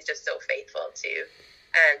guide. And he's just so faithful to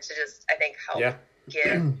just, I think, help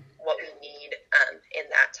give what we need in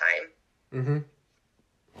that time.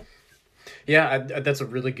 Mm-hmm. Yeah, that's a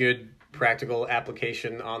really good practical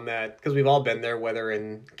application on that, because we've all been there, whether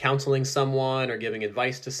in counseling someone or giving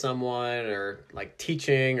advice to someone or like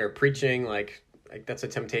teaching or preaching. Like that's a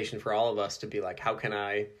temptation for all of us to be like, how can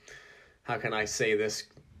I say this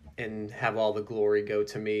and have all the glory go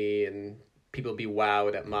to me and people be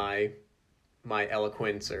wowed at my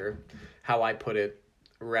eloquence or how I put it,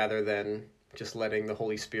 rather than just letting the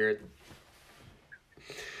Holy Spirit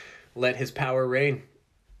let his power reign.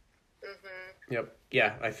 Mm-hmm. Yep.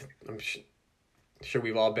 Yeah, I'm sure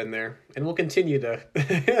we've all been there, and we'll continue to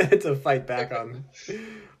to fight back on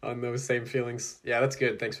those same feelings. Yeah, that's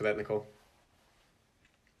good. Thanks for that, Nicole.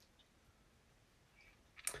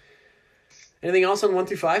 Anything else on 1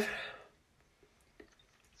 through 5?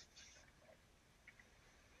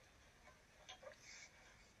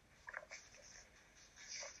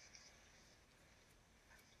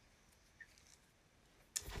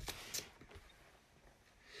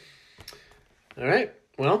 All right,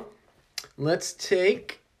 well, let's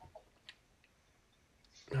take,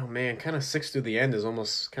 oh man, kind of 6 through the end is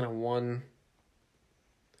almost kind of one.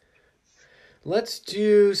 Let's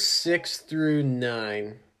do 6 through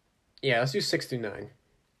 9. Yeah, let's do 6 through 9.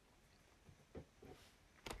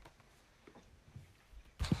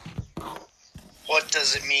 What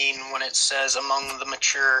does it mean when it says, among the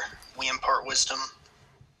mature, we impart wisdom?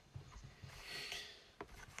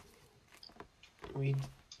 We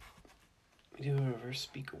do, however,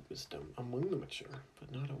 speak of wisdom among the mature,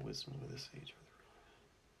 but not a wisdom of this age.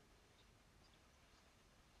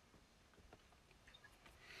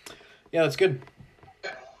 Yeah, that's good.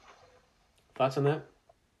 Thoughts on that?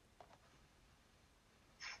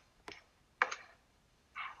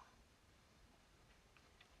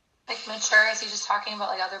 Like mature, is he just talking about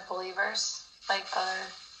like other believers? Like other...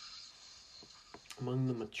 Among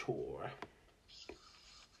the mature.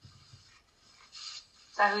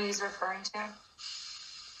 Is that who he's referring to?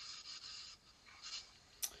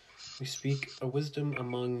 We speak a wisdom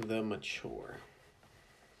among the mature.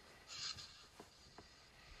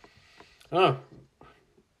 Oh,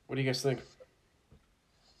 what do you guys think?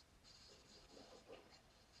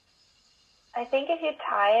 I think if you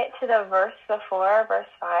tie it to the verse before, verse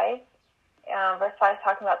 5, verse 5 is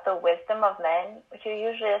talking about the wisdom of men, which you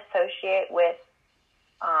usually associate with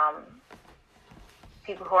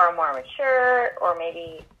people who are more mature or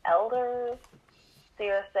maybe elders. So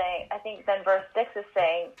you're saying, I think then verse 6 is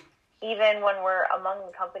saying, even when we're among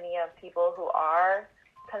the company of people who are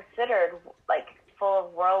considered like full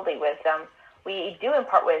of worldly wisdom, we do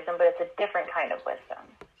impart wisdom, but it's a different kind of wisdom.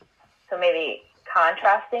 So maybe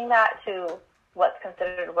contrasting that to what's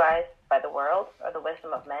considered wise by the world or the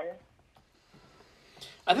wisdom of men.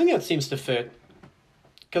 I think that seems to fit.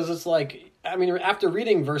 Because it's like, I mean, after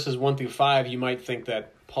reading verses 1 through 5, you might think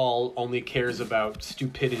that Paul only cares about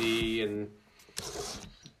stupidity and,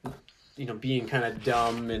 you know, being kind of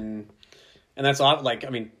dumb. And that's like, I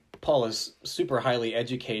mean, Paul is super highly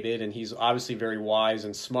educated and he's obviously very wise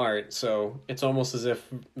and smart. So it's almost as if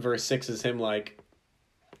verse 6 is him like,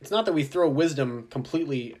 it's not that we throw wisdom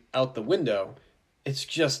completely out the window. It's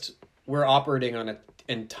just we're operating on an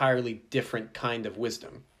entirely different kind of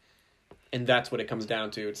wisdom. And that's what it comes down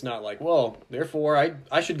to. It's not like, well, therefore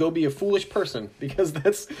I should go be a foolish person because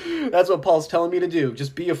that's what Paul's telling me to do.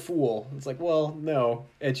 Just be a fool. It's like, well, no.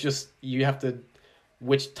 It's just you have to,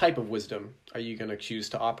 which type of wisdom are you going to choose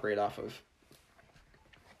to operate off of?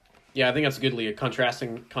 Yeah, I think that's good, Leah,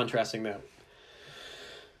 contrasting that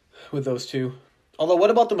with those two. Although, what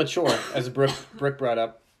about the mature, as Brooke brought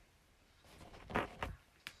up?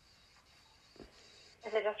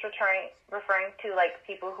 Is it just referring to like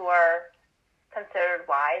people who are considered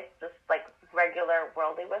wise, just like regular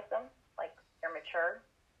worldly wisdom, like they're mature,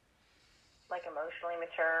 like emotionally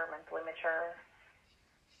mature, mentally mature?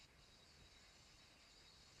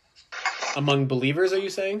 Among believers, are you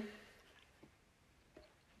saying?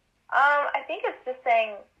 I think it's just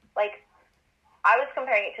saying, like, I was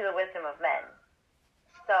comparing it to the wisdom of men.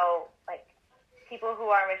 So, like, people who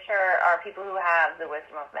are mature are people who have the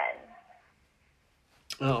wisdom of men.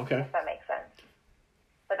 Oh, okay. If that makes sense.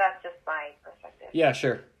 But that's just my perspective. Yeah,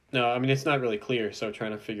 sure. No, I mean, it's not really clear, so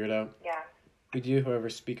trying to figure it out. Yeah. We do, however,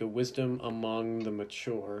 speak of wisdom among the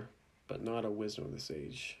mature, but not a wisdom of this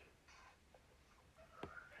age.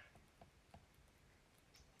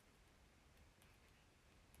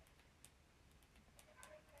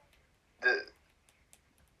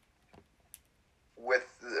 With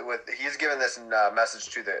he's given this message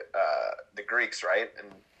to the Greeks, right?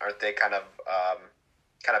 And aren't they kind of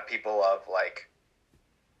people of like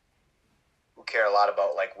who care a lot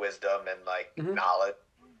about like wisdom and like knowledge?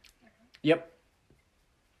 Yep.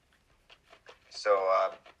 So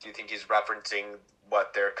do you think he's referencing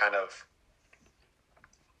what they're kind of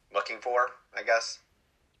looking for, I guess?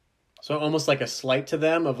 So almost like a slight to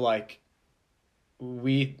them of like,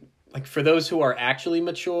 like for those who are actually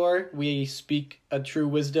mature, we speak a true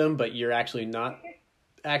wisdom, but you're actually not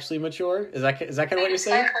actually mature. Is that kind of what you're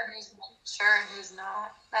saying? Who's mature and who's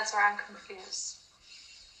not. That's where I'm confused.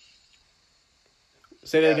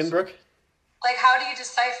 Say that again, Brooke. Like, how do you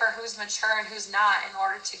decipher who's mature and who's not in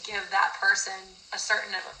order to give that person a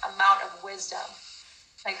certain amount of wisdom?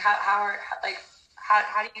 Like, how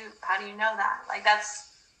do you know that? Like, that's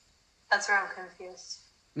where I'm confused.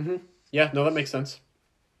 Mm-hmm. Yeah, no, that makes sense.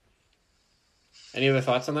 Any other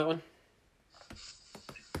thoughts on that one?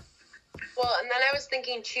 Well, and then I was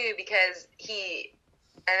thinking too, because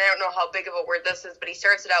and I don't know how big of a word this is, but he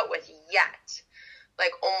starts it out with yet,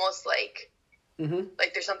 like almost like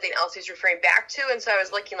like there's something else he's referring back to. And so I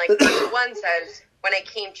was looking, like verse 1 says, when I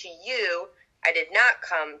came to you, I did not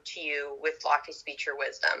come to you with lofty speech or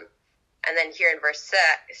wisdom. And then here in verse 6,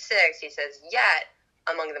 he says, yet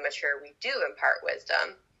among the mature we do impart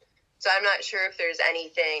wisdom. So I'm not sure if there's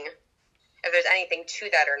anything to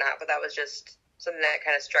that or not, but that was just something that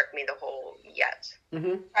kind of struck me, the whole yet.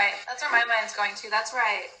 Right. That's where my mind's going to. That's where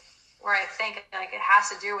I think like it has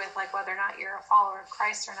to do with like whether or not you're a follower of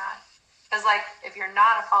Christ or not. Because like if you're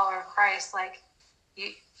not a follower of Christ, like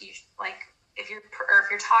you like if you're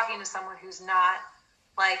talking to someone who's not,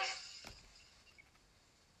 like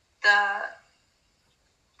the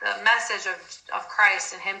message of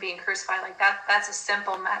Christ and him being crucified, like that's a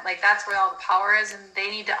simple like that's where all the power is, and they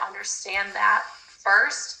need to understand that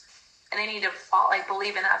first, and they need to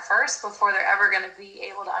believe in that first before they're ever going to be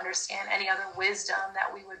able to understand any other wisdom that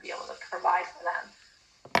we would be able to provide for them.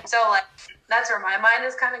 So like that's where my mind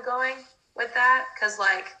is kind of going with that, because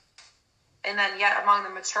like, and then yet among the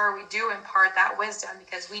mature we do impart that wisdom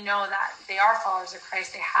because we know that they are followers of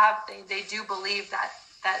Christ. They do believe that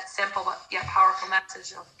simple but yet powerful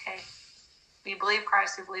message of, okay, we believe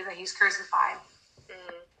Christ, we believe that he's crucified.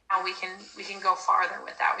 Now we can go farther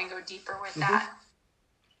with that. We can go deeper with that,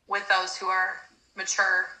 with those who are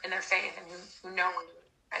mature in their faith and who know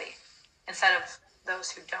already, instead of those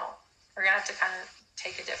who don't. We're gonna have to kind of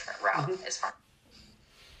take a different route as far.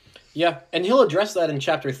 Yeah, and he'll address that in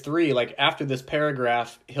chapter 3. Like after this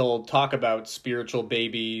paragraph, he'll talk about spiritual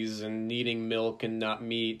babies and needing milk and not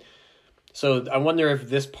meat. So I wonder if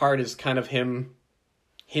this part is kind of him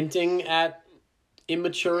hinting at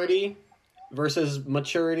immaturity versus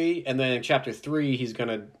maturity, and then in chapter 3 he's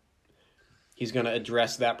gonna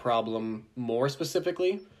address that problem more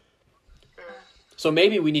specifically. So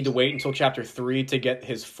maybe we need to wait until chapter 3 to get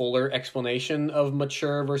his fuller explanation of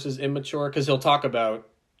mature versus immature, because he'll talk about,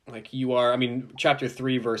 like, chapter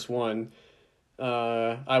 3, verse 1,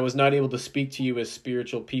 I was not able to speak to you as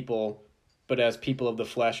spiritual people, but as people of the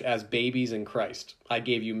flesh, as babies in Christ. I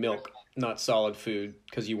gave you milk, not solid food,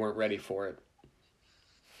 because you weren't ready for it.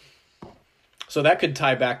 So that could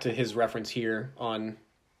tie back to his reference here on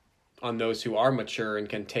those who are mature and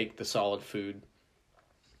can take the solid food.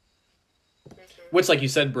 Which, like you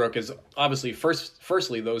said, Brooke, is obviously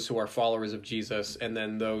firstly those who are followers of Jesus, and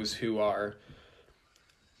then those who are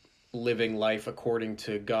living life according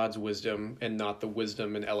to God's wisdom and not the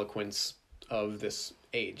wisdom and eloquence of this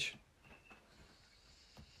age.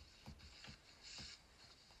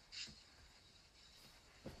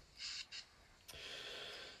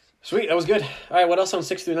 Sweet, that was good. All right, what else on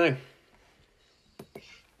 6 through 9?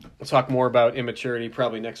 We'll talk more about immaturity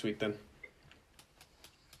probably next week then.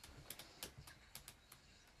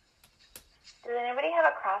 Does anybody have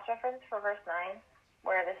a cross-reference for verse 9,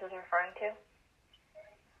 where this is referring to?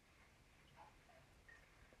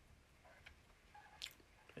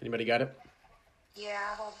 Anybody got it?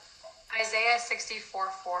 Yeah, hold on. Isaiah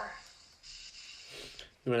 64:4.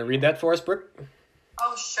 You want to read that for us, Brooke?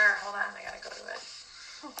 Oh, sure. Hold on. I gotta go to it.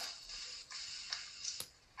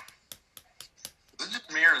 Is it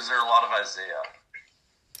just me, or is there a lot of Isaiah?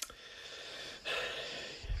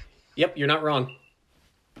 Yep, you're not wrong.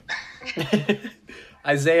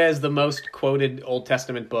 Isaiah is the most quoted Old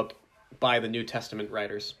Testament book by the New Testament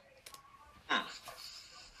writers. Okay,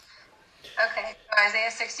 so Isaiah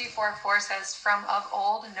 64:4 says, "From of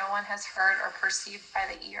old no one has heard or perceived by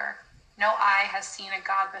the ear. No eye has seen a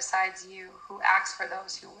God besides you, who acts for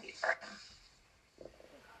those who wait for him."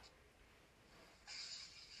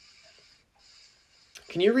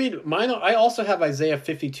 Can you read mine? I also have Isaiah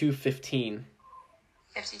 52:15.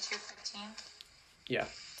 52:15. Yeah.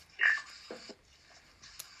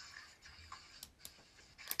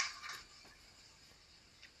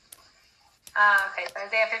 Okay, so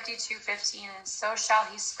Isaiah 52:15 is, "So shall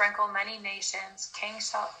he sprinkle many nations.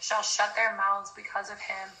 Kings shall shut their mouths because of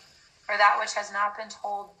him. For that which has not been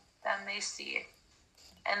told them they see,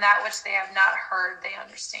 and that which they have not heard they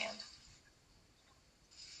understand."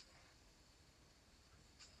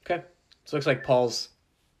 Okay. So it looks like Paul's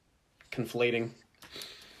conflating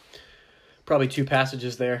probably two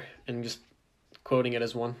passages there and just quoting it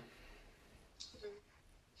as one.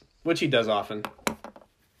 Which he does often.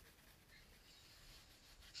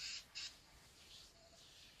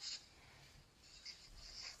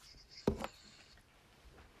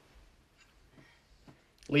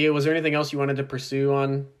 Leah, was there anything else you wanted to pursue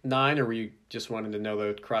on 9, or were you just wanting to know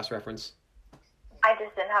the cross-reference? I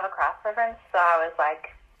just didn't have a cross-reference, so I was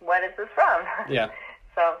like, what is this from? Yeah.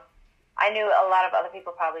 So I knew a lot of other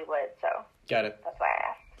people probably would, so Got it. that's why I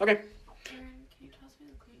asked. Okay. Aaron, can you toss me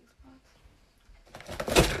the Kleenex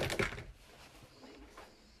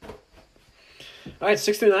box? All right,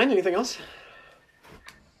 6 through 9, anything else?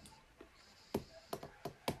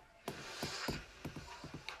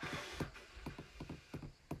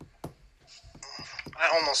 I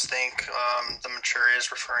almost think the maturity is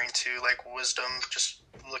referring to like wisdom. Just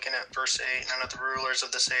looking at verse 8, none of the rulers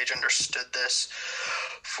of this age understood this,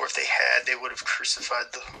 for if they had, they would have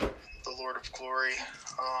crucified the Lord of glory.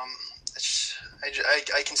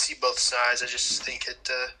 I can see both sides. I just think it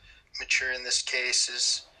mature in this case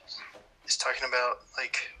is talking about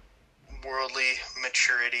like worldly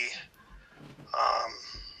maturity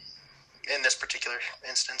in this particular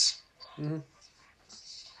instance. Mm-hmm.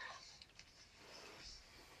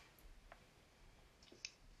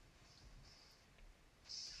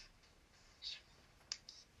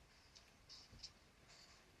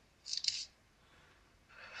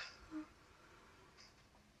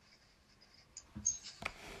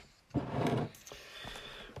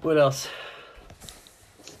 What else?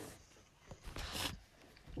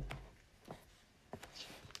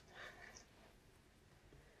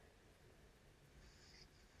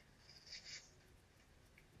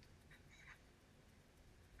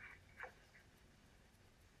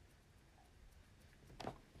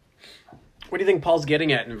 What do you think Paul's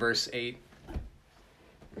getting at in verse 8? I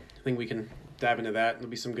think we can dive into that. There'll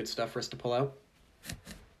be some good stuff for us to pull out.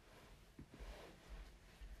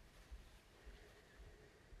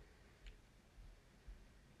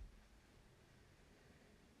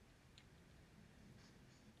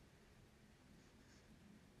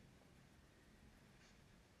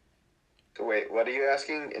 So wait, what are you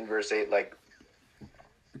asking in verse 8? Like,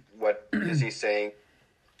 what is he saying?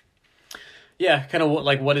 Yeah, kind of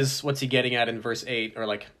what's he getting at in verse 8, or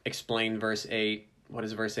like explain verse 8. What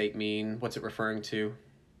does verse 8 mean? What's it referring to?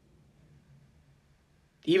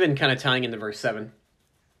 Even kind of tying into verse 7.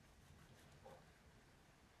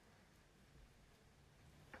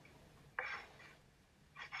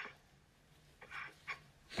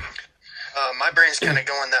 My brain's kind of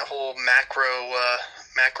going that whole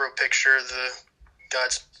macro picture, the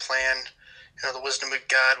God's plan, the wisdom of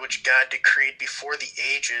God, which God decreed before the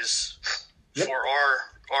ages for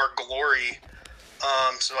our glory.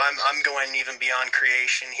 So I'm going even beyond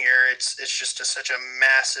creation here. It's just such a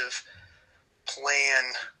massive plan.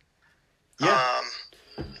 Yeah.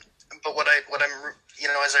 But what I'm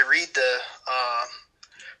as I read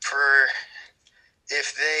for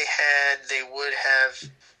if they would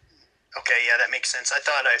have. Okay, yeah, that makes sense. I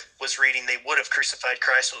thought I was reading they would have crucified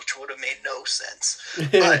Christ, which would have made no sense.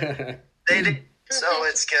 But they did, so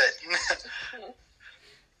it's good.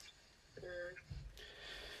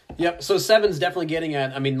 Yep, so 7's definitely getting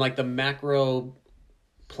at, the macro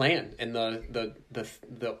plan and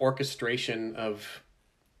the orchestration of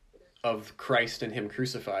Christ and him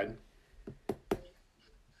crucified.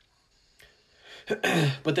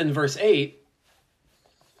 But then verse 8,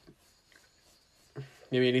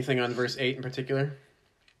 maybe anything on verse 8 in particular?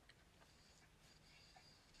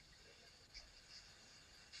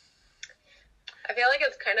 I feel like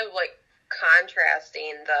it's kind of like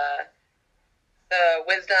contrasting the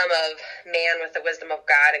wisdom of man with the wisdom of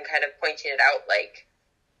God and kind of pointing it out, like,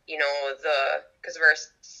 because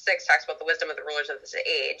verse 6 talks about the wisdom of the rulers of this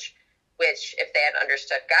age, which if they had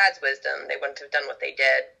understood God's wisdom, they wouldn't have done what they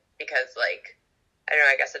did, because, like, I don't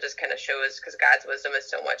know, I guess it just kind of shows, because God's wisdom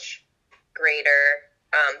is so much greater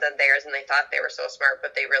than theirs, and they thought they were so smart,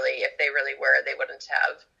 but if they really were, they wouldn't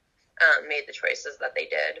have made the choices that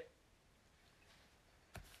they did.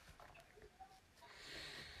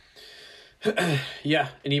 Yeah,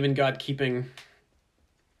 and even God keeping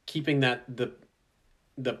that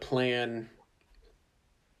the plan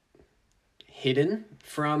hidden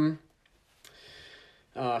from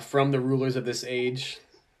the rulers of this age.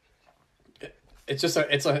 It's just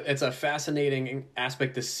it's a fascinating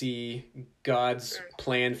aspect to see God's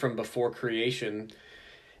plan from before creation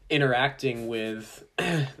interacting with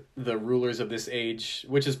the rulers of this age,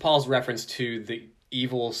 which is Paul's reference to the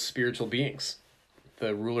evil spiritual beings,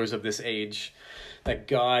 the rulers of this age, that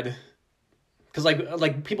God, because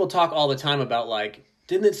like people talk all the time about, like,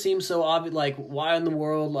 didn't it seem so obvious, like, why in the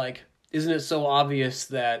world, like, isn't it so obvious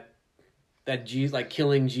that Jesus, like,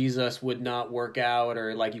 killing Jesus would not work out,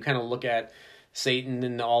 or like you kind of look at Satan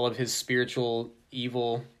and all of his spiritual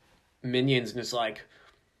evil minions, and it's like,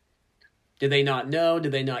 did they not know?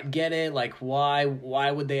 Did they not get it? Like, why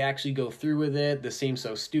would they actually go through with it? This seems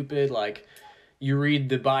so stupid. Like, you read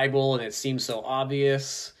the Bible and it seems so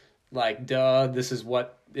obvious. Like, duh, this is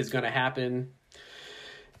what is going to happen.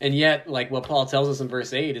 And yet, like, what Paul tells us in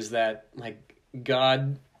verse 8 is that, like,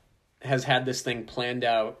 God has had this thing planned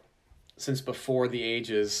out since before the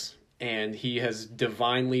ages, and he has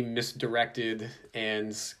divinely misdirected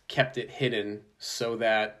and kept it hidden so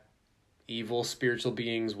that evil spiritual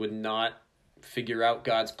beings would not figure out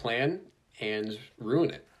God's plan and ruin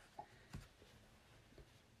it.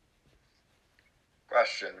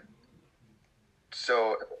 Question.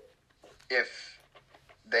 So, if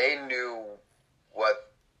they knew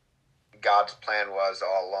what God's plan was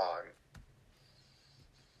all along,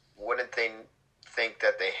 wouldn't they think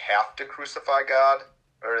that they have to crucify God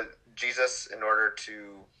or Jesus in order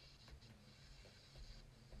to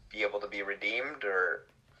be able to be redeemed, or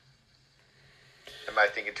am I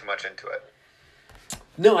thinking too much into it?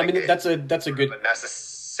 No, like, I mean, that's a good, a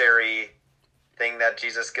necessary thing that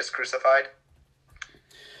Jesus gets crucified.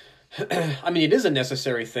 I mean, it is a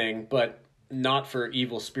necessary thing, but not for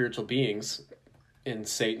evil spiritual beings and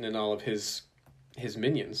Satan and all of his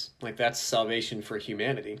minions. Like, that's salvation for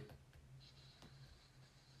humanity.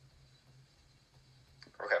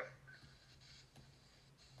 Okay.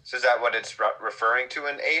 So is that what it's referring to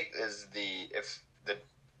in 8? Is if the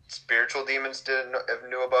spiritual demons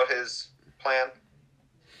knew about his plan?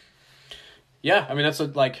 Yeah, I mean, that's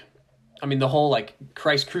the whole, like,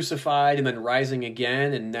 Christ crucified and then rising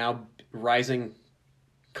again, and now rising,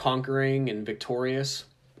 conquering and victorious.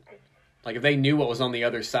 Like, if they knew what was on the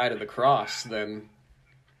other side of the cross, then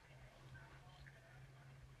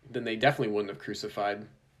they definitely wouldn't have crucified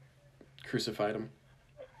him.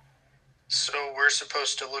 So we're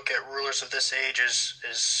supposed to look at rulers of this age as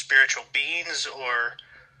spiritual beings or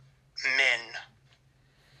men?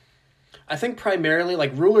 I think primarily,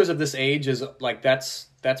 like, rulers of this age is, like, that's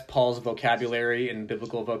Paul's vocabulary and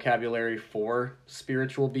biblical vocabulary for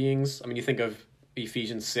spiritual beings. I mean, you think of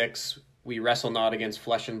Ephesians 6, we wrestle not against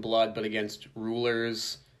flesh and blood, but against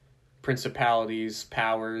rulers, principalities,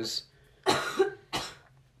 powers. Gotcha,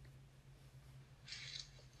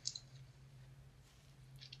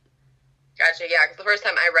 yeah, because the first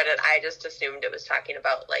time I read it, I just assumed it was talking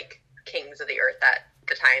about, like, kings of the earth at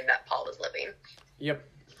the time that Paul was living. Yep.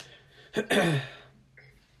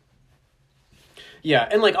 Yeah,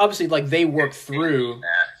 and, like, obviously, like, they work through...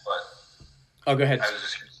 Oh, go ahead. I was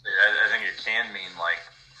just going to say, I think it can mean, like,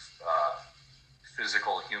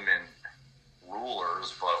 physical human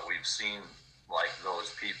rulers, but we've seen, like,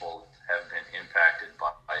 those people have been impacted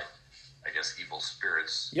by, I guess, evil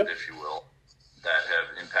spirits, if you will, that have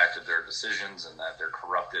impacted their decisions and that they're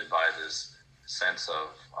corrupted by this sense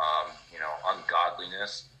of,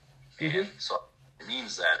 ungodliness. And so it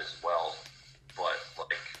means that as well. But,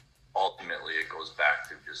 like, ultimately it goes back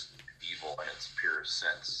to just evil in its purest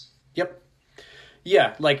sense. Yep.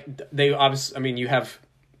 Yeah, like, they obviously, I mean, you have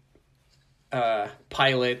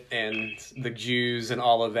Pilate and the Jews and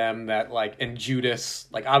all of them that, like, and Judas,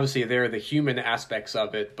 like, obviously they're the human aspects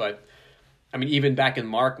of it, but I mean, even back in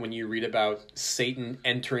Mark, when you read about Satan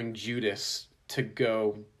entering Judas to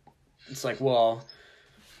go, it's like, well,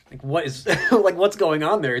 like, what is, like, what's going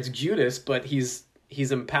on there? It's Judas, but he's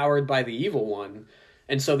empowered by the evil one.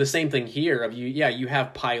 And so the same thing here of you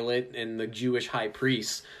have Pilate and the Jewish high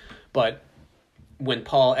priests, but when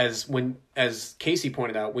Paul, as Casey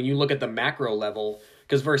pointed out, when you look at the macro level,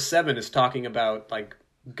 because verse 7 is talking about, like,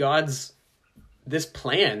 this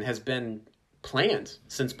plan has been planned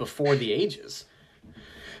since before the ages.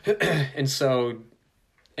 And so,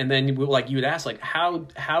 and then, like, you would ask, like,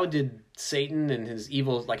 how did Satan and his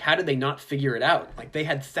evil, like, how did they not figure it out? Like, they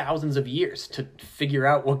had thousands of years to figure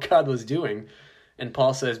out what God was doing. And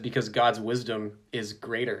Paul says, because God's wisdom is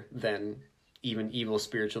greater than even evil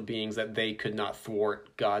spiritual beings, that they could not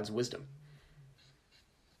thwart God's wisdom.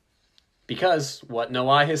 Because what no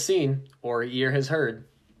eye has seen, or ear has heard,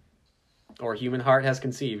 or human heart has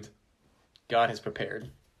conceived, God has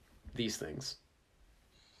prepared these things.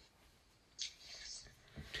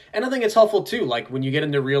 And I think it's helpful too, like, when you get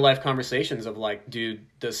into real life conversations of, like,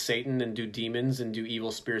 does Satan and do demons and do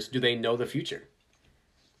evil spirits, do they know the future?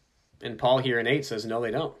 And Paul here in 8 says, no,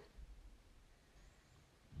 they don't.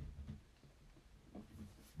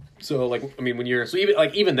 So, like, I mean,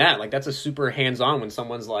 even that, like, that's a super hands-on when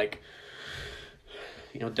someone's like,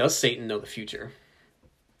 does Satan know the future?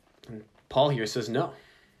 And Paul here says no.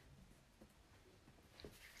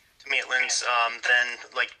 To me, it lends then,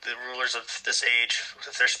 like, the rulers of this age,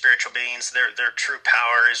 if they're spiritual beings, their true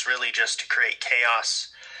power is really just to create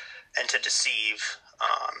chaos and to deceive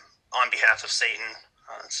on behalf of Satan.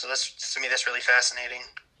 So to me, that's really fascinating.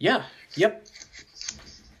 Yeah. Yep.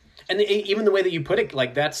 And even the way that you put it,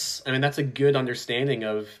 like, that's a good understanding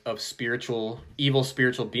of evil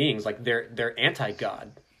spiritual beings. Like, they're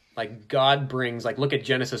anti-God. Like, God brings, like, look at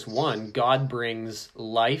Genesis 1. God brings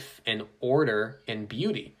life and order and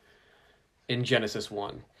beauty in Genesis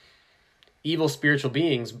 1. Evil spiritual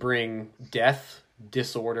beings bring death,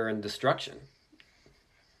 disorder, and destruction.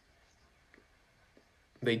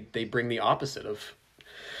 They bring the opposite of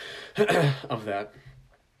that.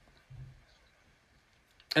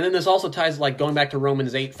 And then this also ties, like, going back to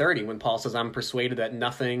Romans 8:30, when Paul says, I'm persuaded that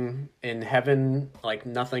nothing in heaven, like,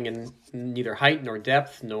 nothing in neither height nor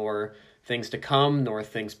depth, nor things to come, nor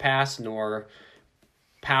things past, nor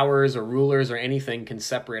powers or rulers or anything can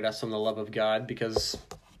separate us from the love of God, because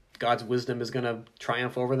God's wisdom is going to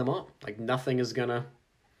triumph over them all. Like, nothing is going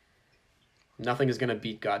to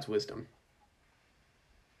beat God's wisdom.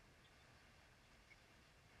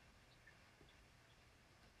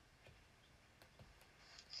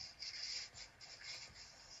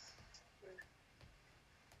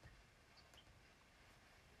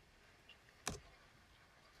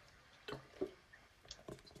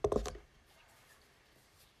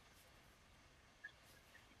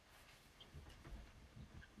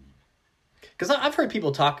 Because I've heard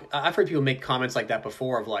people make comments like that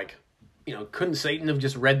before of, like, couldn't Satan have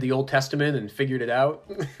just read the Old Testament and figured it out?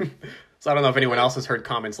 So I don't know if anyone else has heard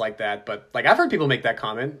comments like that, but, like, I've heard people make that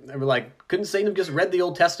comment. They were like, couldn't Satan have just read the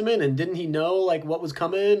Old Testament and didn't he know, like, what was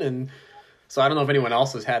coming? And so I don't know if anyone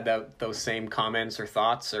else has had those same comments or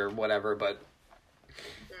thoughts or whatever, but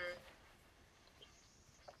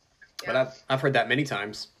I've heard that many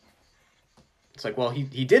times. It's like, well,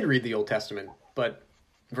 he did read the Old Testament, but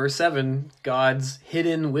verse 7, God's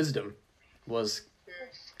hidden wisdom was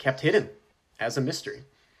kept hidden as a mystery.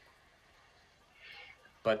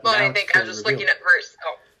 But well, I think I was just looking at verse.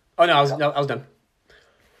 Oh no, I was done.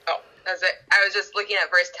 Oh, that's it. I was just looking at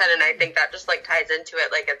verse 10, and I think that just, like, ties into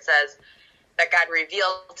it. Like, it says that God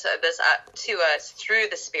revealed to us through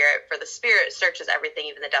the Spirit, for the Spirit searches everything,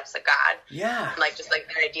 even the depths of God. Yeah. And like, just like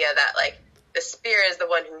that idea that like the Spirit is the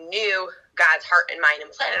one who knew God's heart and mind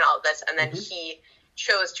and plan and all of this, and then he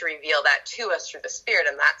chose to reveal that to us through the Spirit,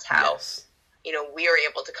 and that's how we were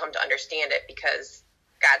able to come to understand it, because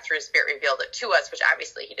God through his Spirit revealed it to us, which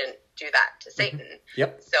obviously he didn't do that to Satan.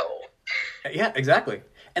 Yep. So yeah, exactly.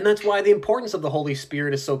 And that's why the importance of the Holy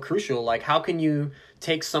Spirit is so crucial. Like, how can you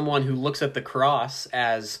take someone who looks at the cross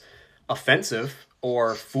as offensive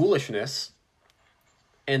or foolishness,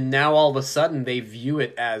 and now all of a sudden they view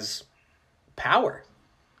it as power?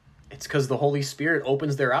 It's because the Holy Spirit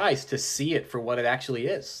opens their eyes to see it for what it actually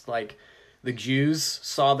is. Like, the Jews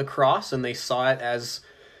saw the cross and they saw it as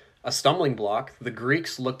a stumbling block. The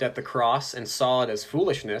Greeks looked at the cross and saw it as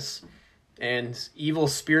foolishness. And evil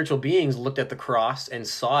spiritual beings looked at the cross and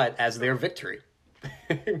saw it as their victory.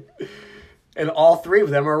 And all three of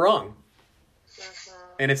them are wrong.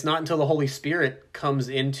 And it's not until the Holy Spirit comes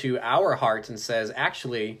into our hearts and says,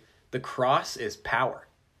 actually, the cross is power.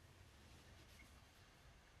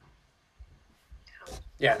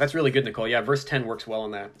 Yeah, that's really good, Nicole. Yeah, verse 10 works well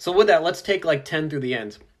on that. So with that, let's take like 10 through the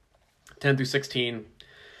end. 10 through 16. And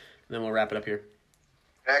then we'll wrap it up here.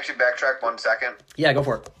 Can I actually backtrack 1 second? Yeah, go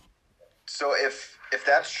for it. So if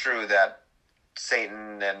that's true, that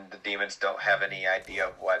Satan and the demons don't have any idea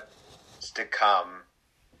of what's to come,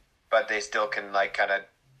 but they still can like kind of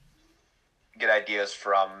get ideas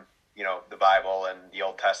from, the Bible and the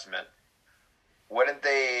Old Testament, wouldn't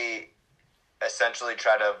they essentially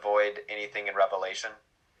try to avoid anything in Revelation?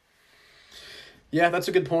 Yeah, that's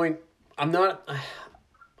a good point. I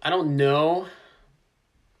don't know.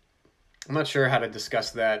 I'm not sure how to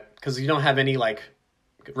discuss that, because you don't have any like,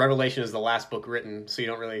 Revelation is the last book written, so you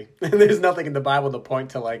don't really, there's nothing in the Bible to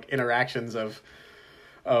point to like interactions of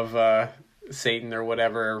Satan or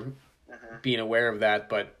whatever being aware of that.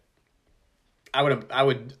 But I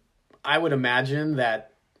would imagine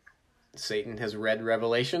that Satan has read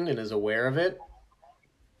Revelation and is aware of it,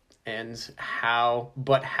 and how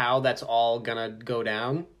that's all gonna go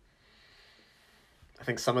down. I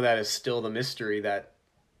think some of that is still the mystery that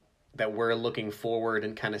we're looking forward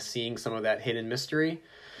and kind of seeing some of that hidden mystery.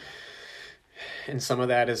 And some of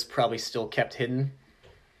that is probably still kept hidden.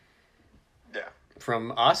 Yeah.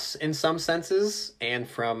 From us in some senses, and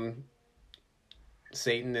from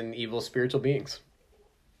Satan and evil spiritual beings.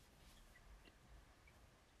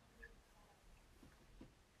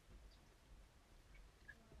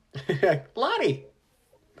 Lottie!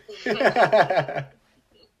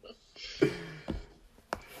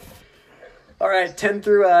 All right, 10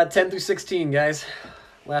 through 16, guys.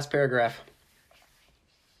 Last paragraph.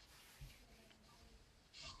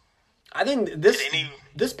 I think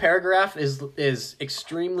this paragraph is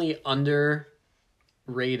extremely underrated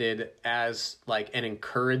as like an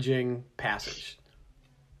encouraging passage.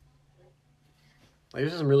 Like,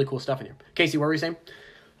 there's some really cool stuff in here. Casey, what were you saying?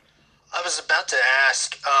 I was about to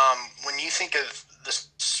ask, when you think of the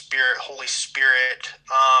Spirit, Holy Spirit,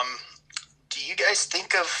 do you guys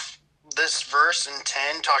think of this verse in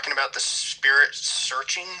 10 talking about the Spirit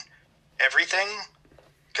searching everything?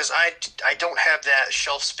 Because I don't have that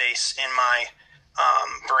shelf space in my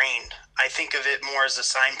brain. I think of it more as a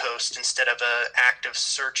signpost instead of an active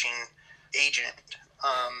searching agent.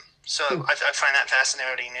 So I find that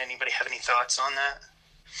fascinating. Anybody have any thoughts on that?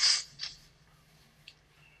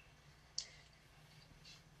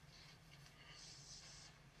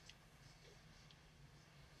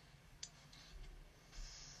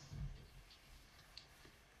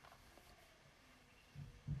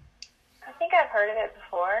 I think I've heard of it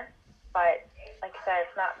before, but like I said,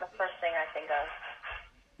 it's not the first thing I think of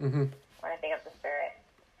when I think of the Spirit.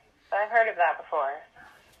 But I've heard of that before.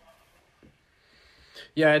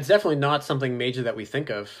 Yeah, it's definitely not something major that we think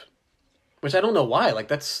of, which I don't know why. Like,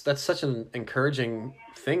 that's such an encouraging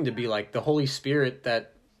thing to be like, the Holy Spirit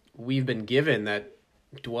that we've been given, that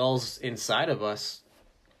dwells inside of us,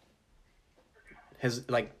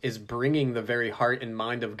 is bringing the very heart and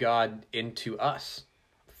mind of God into us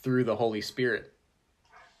through the Holy Spirit,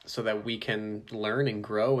 so that we can learn and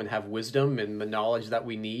grow and have wisdom and the knowledge that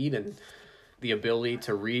we need and the ability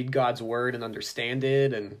to read God's word and understand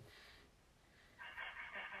it. And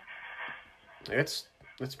it's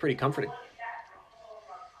pretty comforting.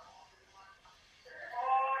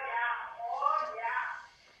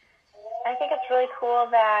 I think it's really cool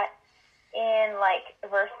that in like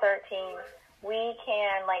verse 13, we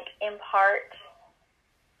can like impart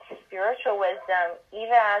spiritual wisdom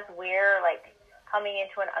even as we're like coming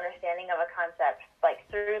into an understanding of a concept, like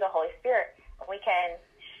through the Holy Spirit. We can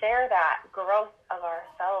share that growth of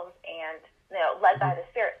ourselves and led by the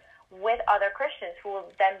Spirit with other Christians who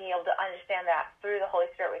will then be able to understand that through the Holy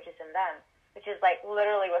Spirit, which is in them, which is like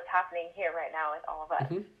literally what's happening here right now with all of us.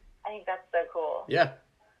 Mm-hmm. I think that's so cool. Yeah.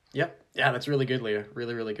 Yep. Yeah, that's really good, Leah.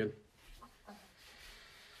 Really, really good.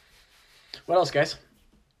 What else, guys?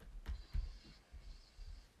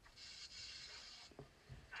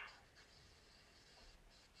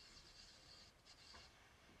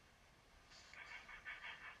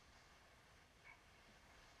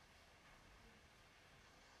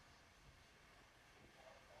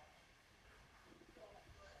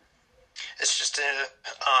 It's just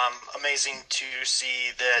amazing to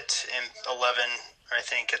see that in 11, I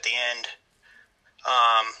think at the end,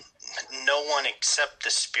 no one except the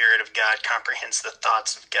Spirit of God comprehends the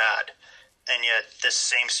thoughts of God, and yet this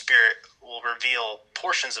same Spirit will reveal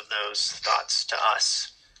portions of those thoughts to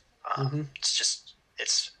us.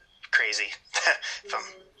 It's crazy, if I'm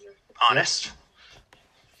honest.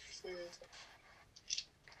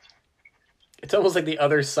 It's almost like the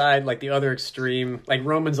other side, like the other extreme, like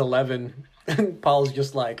Romans 11. Paul's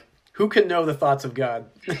just like, who can know the thoughts of God?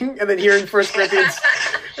 And then here in 1 Corinthians,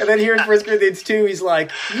 2, he's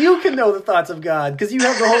like, you can know the thoughts of God because you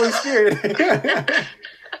have the Holy Spirit.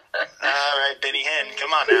 All right, Benny Hinn,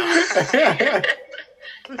 come on now.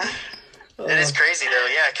 It is crazy though,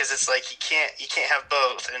 yeah, because it's like you can't have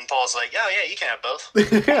both, and Paul's like, oh yeah, you can have both.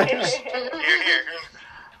 Here.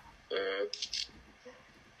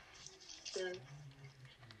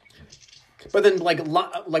 But then, like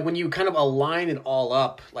when you kind of align it all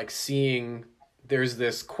up, like seeing there's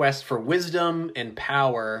this quest for wisdom and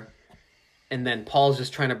power, and then Paul's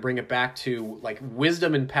just trying to bring it back to, like,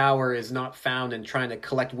 wisdom and power is not found in trying to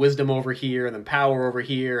collect wisdom over here, and then power over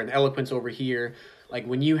here, and eloquence over here. Like,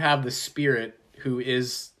 when you have the Spirit, who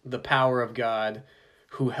is the power of God,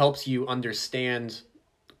 who helps you understand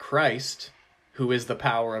Christ, who is the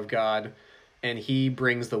power of God, and he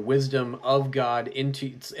brings the wisdom of God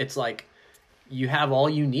into, it's like you have all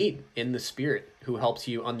you need in the Spirit, who helps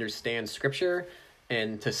you understand Scripture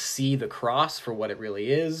and to see the cross for what it really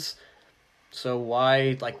is. So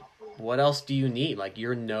why, like, what else do you need? Like,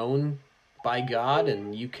 you're known by God,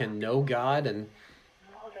 and you can know God, and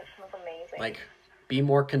That sounds amazing. like, be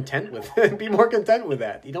more content with that.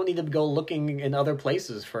 You don't need to go looking in other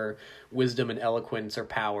places for wisdom and eloquence or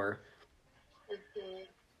power.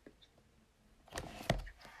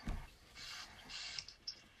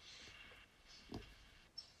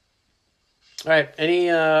 All right. Any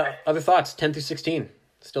other thoughts? 10 through 16.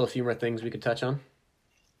 Still a few more things we could touch on.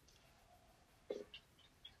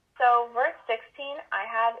 So verse 16, I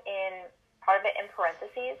have in part of it in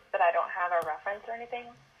parentheses, but I don't have a reference or anything.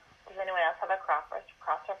 Does anyone else have a cross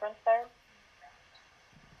reference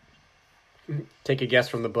there? Take a guess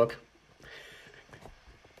from the book.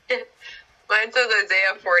 Mine says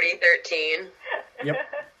Isaiah 40:13. Yep.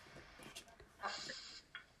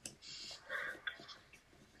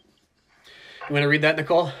 You want to read that,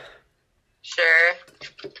 Nicole? Sure.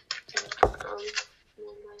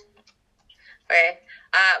 Okay.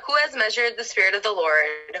 Who has measured the Spirit of the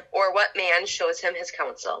Lord, or what man shows him his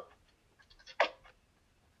counsel?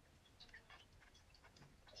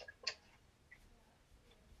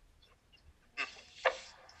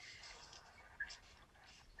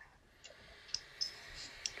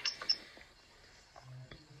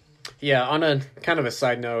 Yeah, on a kind of a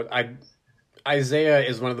side note, Isaiah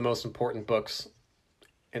is one of the most important books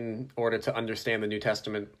in order to understand the New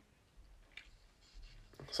Testament.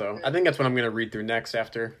 So I think that's what I'm going to read through next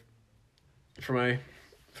after, for my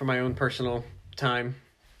own personal time.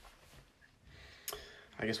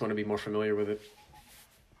 I just want to be more familiar with it.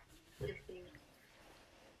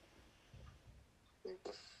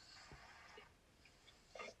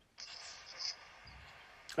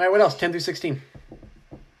 All right, what else? 10 through 16.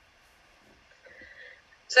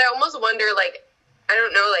 So I almost wonder, like, I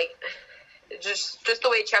don't know, like, just the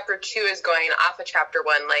way chapter 2 is going off of chapter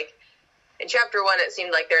 1. Like, in chapter 1, it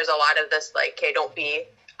seemed like there's a lot of this, like, okay, don't be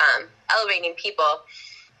elevating people.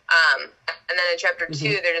 And then in chapter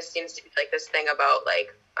 2, there just seems to be, like, this thing about,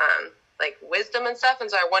 like wisdom and stuff. And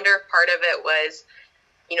so I wonder if part of it was,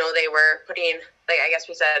 you know, they were putting, like, I guess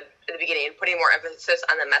we said at the beginning, putting more emphasis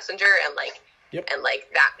on the messenger and, like, and, like,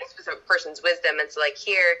 that specific person's wisdom. And so, like,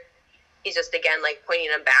 here, he's just, again, like, pointing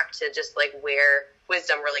them back to just, like, where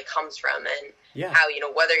wisdom really comes from, and how, you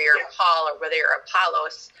know, whether you're Paul or whether you're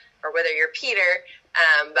Apollos or whether you're Peter,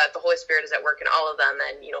 but the Holy Spirit is at work in all of them,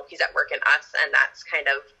 and, you know, he's at work in us, and that's kind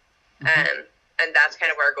of, and that's kind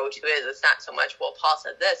of where our go-to is. It's not so much, well, Paul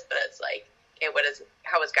said this, but it's like, okay,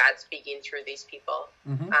 how is God speaking through these people?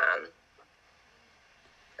 And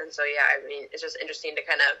so, yeah, I mean, it's just interesting to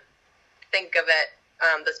kind of think of it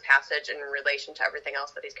this passage in relation to everything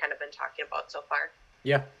else that he's kind of been talking about so far.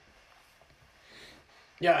 Yeah.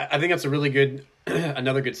 Yeah, I think that's a really good,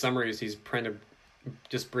 another good summary is he's trying to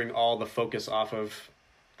just bring all the focus off of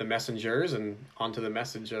the messengers and onto the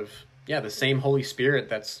message of, the same Holy Spirit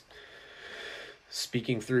that's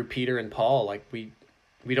speaking through Peter and Paul. Like we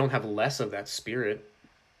don't have less of that spirit.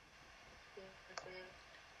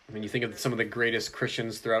 I mean, you think of some of the greatest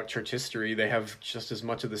Christians throughout church history, they have just as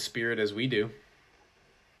much of the spirit as we do.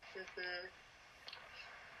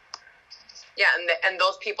 Yeah, and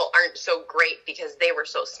those people aren't so great because they were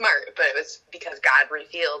so smart, but it was because God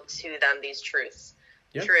revealed to them these truths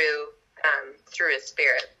through His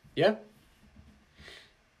Spirit. Yeah.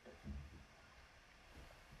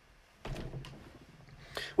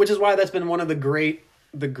 Which is why that's been one of the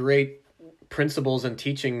great principles and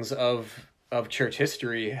teachings of church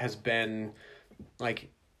history has been, like,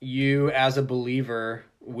 you as a believer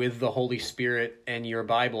with the Holy Spirit and your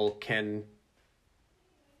Bible can,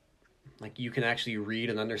 like, you can actually read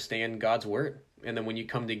and understand God's word. And then when you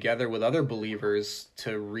come together with other believers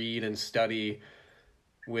to read and study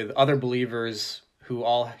with other believers who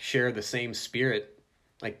all share the same spirit,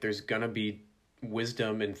 like, there's gonna be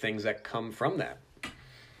wisdom and things that come from that.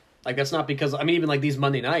 Like, that's not because, I mean, even like these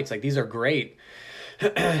Monday nights, like, these are great.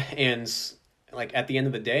 And like at the end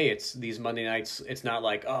of the day, it's these Monday nights, it's not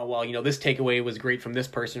like, oh, well, you know, this takeaway was great from this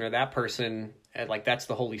person or that person. And like, that's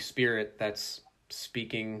the Holy Spirit that's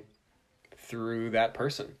speaking through that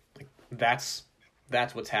person. Like, that's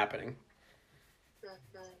what's happening.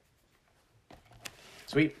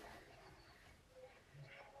 Sweet.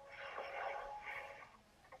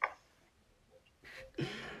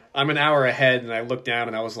 I'm an hour ahead, and I looked down,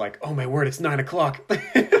 and I was like, oh, my word, it's 9 o'clock. I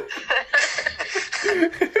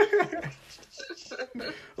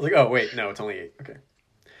was like, oh, wait, no, it's only 8. Okay.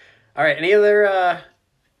 All right, any other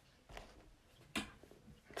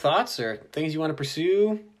thoughts or things you want to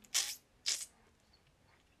pursue?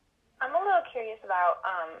 I'm a little curious about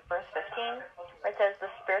verse 15, where it says,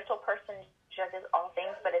 the spiritual person judges all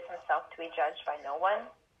things, but is himself to be judged by no one.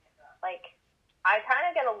 Like, I kind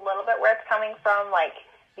of get a little bit where it's coming from, like,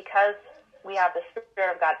 because we have the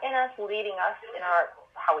Spirit of God in us, leading us in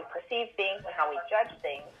how we perceive things and how we judge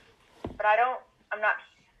things. But I'm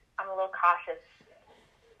a little cautious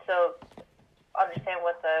to understand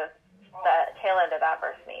what the tail end of that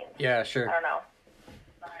verse means. Yeah, sure. I don't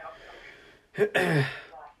know.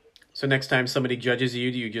 So next time somebody judges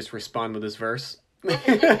you, do you just respond with this verse?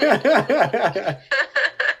 The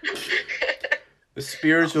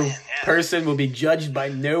spiritual person will be judged by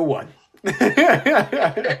no one.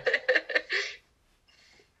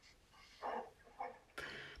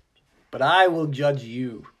 But I will judge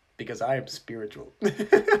you because I am spiritual.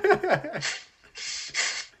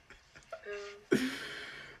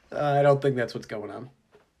 I don't think that's what's going on.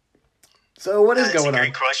 So what is going on? That's a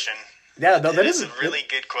great question. Yeah, no, that is a really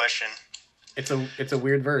good question. It's a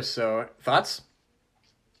weird verse. So thoughts?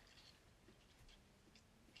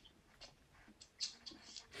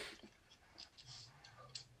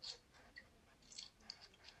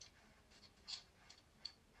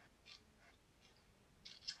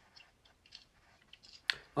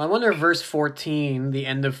 Well, I wonder if verse 14, the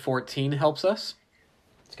end of 14, helps us.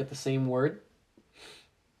 Let's get the same word.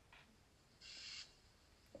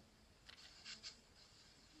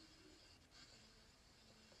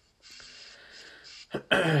 So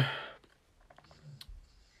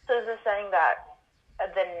is this saying that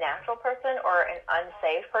the natural person or an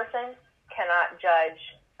unsaved person cannot judge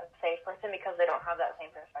a saved person because they don't have that same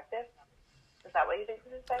perspective? Is that what you think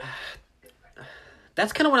this is saying?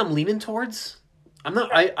 That's kind of what I'm leaning towards. I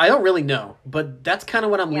don't really know, but that's kind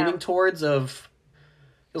of what I'm leaning towards of,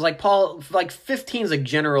 because like Paul, like 15 is a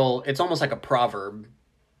general, it's almost like a proverb.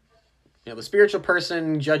 You know, the spiritual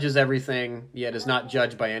person judges everything, yet is not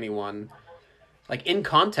judged by anyone. Like in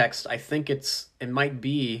context, I think it might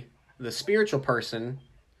be the spiritual person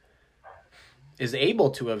is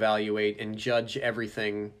able to evaluate and judge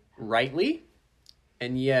everything rightly,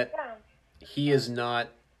 and yet he is not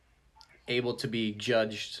able to be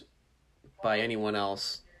judged by anyone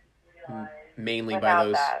else, mainly by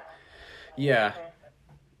those. Yeah.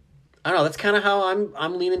 I don't know. That's kind of how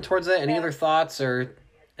I'm leaning towards that. Any other thoughts or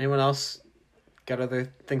anyone else got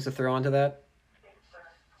other things to throw onto that?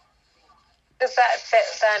 Does that fit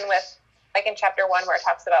then with, like in chapter 1 where it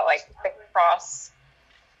talks about like the cross?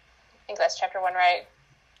 I think that's chapter 1, right?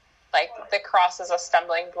 Like the cross is a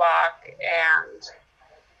stumbling block and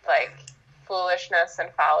like foolishness and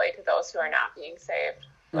folly to those who are not being saved.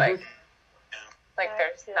 Like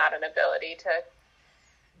there's not an ability to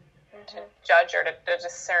judge or to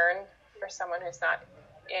discern for someone who's not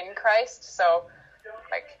in Christ. So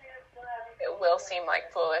like it will seem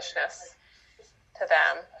like foolishness to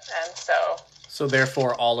them, and so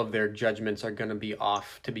therefore all of their judgments are going to be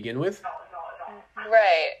off to begin with.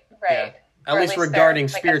 Right. Yeah. At Or least regarding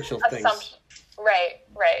spiritual things. Right.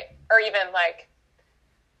 Or even like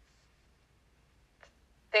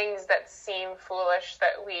things that seem foolish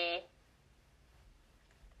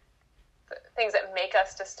things that make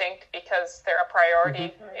us distinct because they're a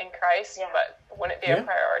priority in Christ, but wouldn't be a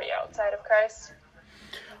priority outside of Christ.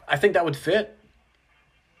 I think that would fit.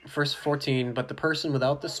 Verse 14, but the person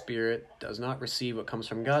without the Spirit does not receive what comes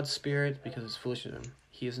from God's Spirit because it's foolish to him.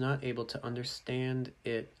 He is not able to understand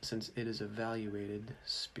it since it is evaluated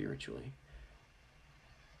spiritually.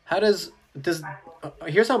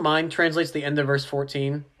 Here's how mine translates the end of verse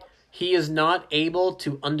 14. He is not able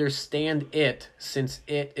to understand it since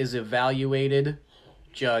it is evaluated,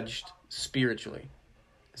 judged spiritually.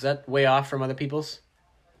 Is that way off from other people's?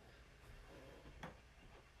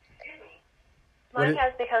 Mine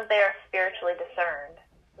has because they are spiritually discerned,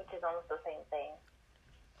 which is almost the same thing.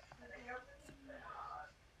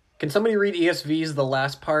 Can somebody read ESV's the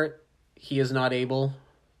last part? He is not able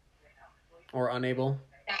or unable.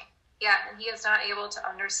 Yeah, and he is not able to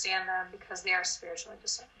understand them because they are spiritually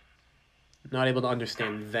discerned. Not able to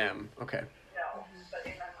understand them. Okay.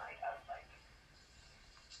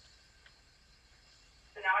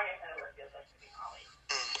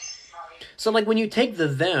 So like when you take the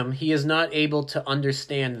them, he is not able to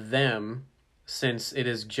understand them since it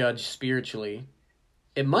is judged spiritually.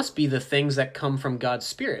 It must be the things that come from God's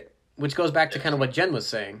Spirit, which goes back to kind of what Jen was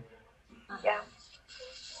saying. Yeah.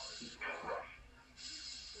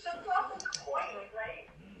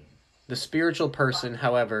 The spiritual person,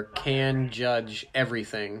 however, can judge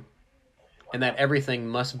everything, and that everything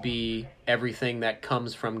must be everything that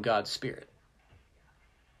comes from God's Spirit.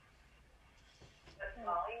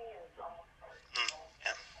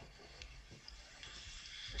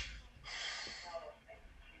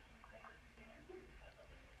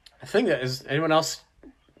 I think that is. Anyone else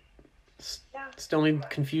still need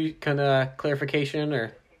clarification,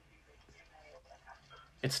 or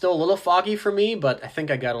it's still a little foggy for me, but I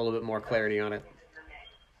think I got a little bit more clarity on it.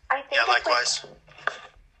 Likewise.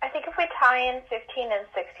 I think if we tie in 15 and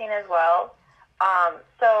 16 as well,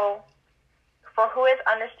 so for who has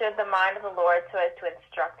understood the mind of the Lord so as to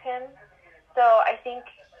instruct him. So I think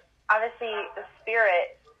obviously the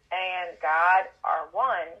Spirit and God are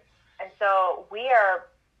one, and so we are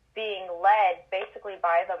being led basically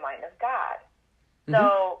by the mind of God.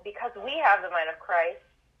 So because we have the mind of Christ,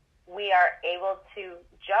 we are able to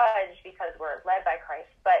judge because we're led by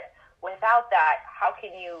Christ. But without that, how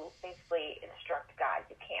can you basically instruct God?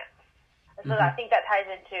 You can't. And so I think that ties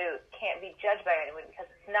into can't be judged by anyone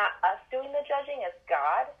because it's not us doing the judging, it's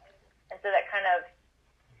God. And so that kind of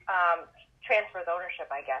transfers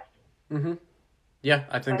ownership, I guess. Yeah,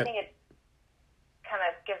 I think it kind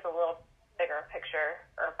of gives a little bigger picture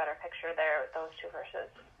or a better picture there with those two verses.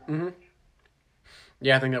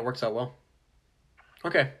 Yeah, I think that works out well.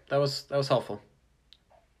 Okay, that was helpful.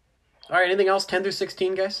 All right, anything else 10 through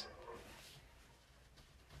 16, guys?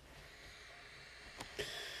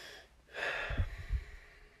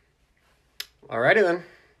 Alrighty then.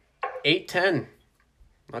 8:10.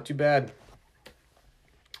 Not too bad.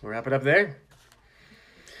 We'll wrap it up there.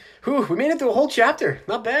 Whew, we made it through a whole chapter.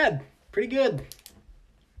 Not bad. Pretty good.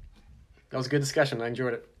 That was a good discussion. I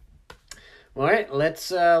enjoyed it. All right, let's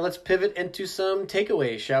pivot into some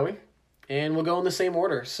takeaways, shall we? And we'll go in the same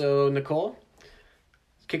order. So, Nicole,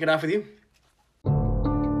 kick it off with you. All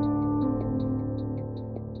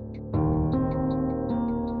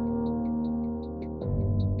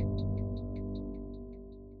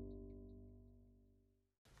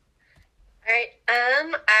right.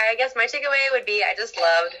 I guess my takeaway would be I just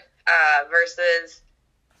loved verses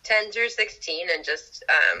 10 through 16 and just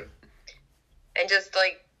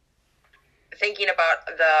like thinking about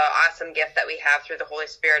the awesome gift that we have through the Holy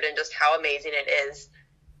Spirit and just how amazing it is.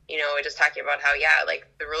 You know, just talking about how, like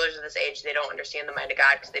the rulers of this age, they don't understand the mind of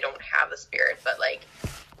God because they don't have the Spirit, but like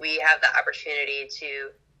we have the opportunity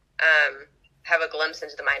to have a glimpse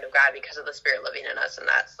into the mind of God because of the Spirit living in us, and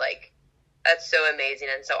that's so amazing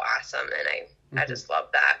and so awesome, and I just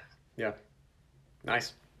love that. Yeah.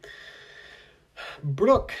 Nice.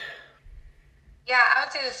 Brooke. Yeah, I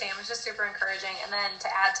would say the same. It's just super encouraging. And then to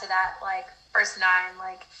add to that, like verse 9,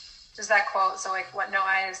 like just that quote. So like, what no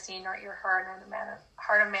eye has seen nor ear heard, nor the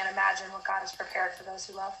heart of man imagine what God has prepared for those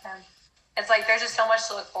who love him. It's like, there's just so much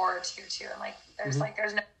to look forward to too. And like, there's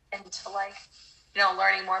there's no end to like,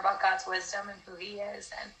 learning more about God's wisdom and who he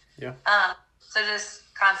is. And so just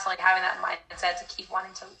constantly having that mindset to keep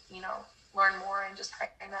wanting to, learn more, and just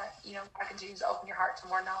praying that, God continues to open your heart to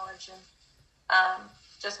more knowledge and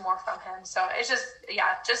just more from him. So it's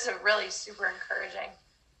just a really super encouraging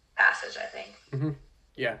passage, I think. Mm-hmm.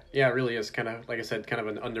 Yeah, it really is kind of, like I said, kind of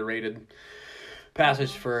an underrated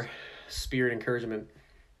passage for spirit encouragement.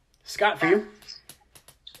 Scott, for you?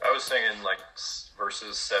 I was thinking like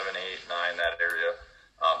verses 7, 8, 9, that area,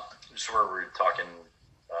 just where we're talking,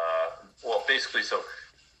 basically, so,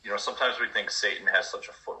 sometimes we think Satan has such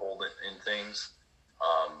a foothold in things,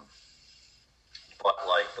 but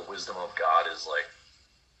like the wisdom of God is like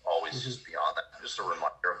always just beyond that. Just a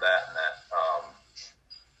reminder of that, and that,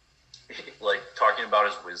 like talking about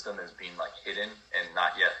his wisdom as being like hidden and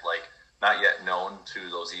not yet known to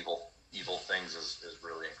those evil things is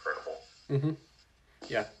really incredible. Mm-hmm.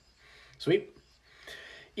 Yeah. Sweet.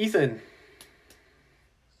 Ethan.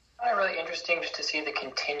 I find it really interesting just to see the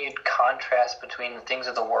continued contrast between the things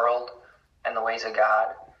of the world and the ways of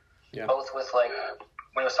God. Yeah. Both with like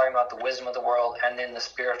when I was talking about the wisdom of the world and then the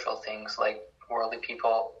spiritual things, like worldly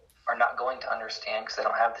people are not going to understand because they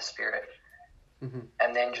don't have the Spirit. Mm-hmm.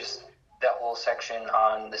 And then just that whole section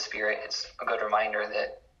on the Spirit, it's a good reminder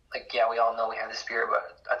that, like, yeah, we all know we have the Spirit,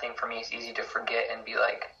 but I think for me it's easy to forget and be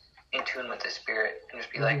like in tune with the Spirit and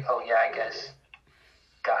just be like, oh yeah, I guess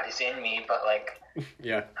God is in me, but like,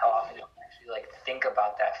 yeah, how often do I actually like think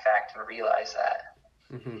about that fact and realize that?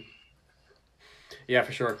 Mm-hmm. Yeah,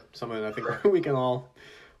 for sure. Something I think we can all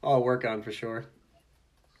work on for sure.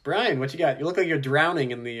 Brian, what you got? You look like you're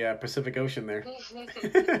drowning in the Pacific Ocean there.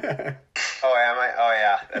 Oh, am I? Oh,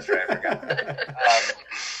 yeah. That's right. I forgot.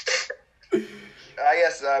 I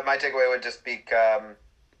guess my takeaway would just be,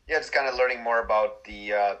 just kind of learning more about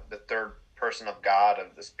the third person of God,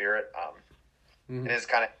 of the Spirit. It is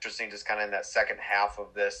kind of interesting, just kind of in that second half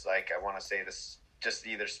of this. Like, I want to say this, just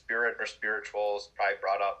either spirit or spirituals, probably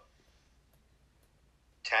brought up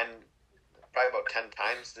about 10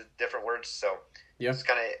 times the different words. So it's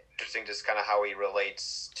kind of interesting, just kind of how he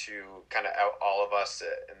relates to kind of all of us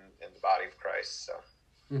in the body of Christ. So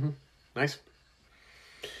nice.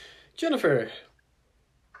 Jennifer.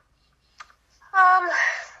 I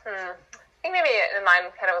think maybe in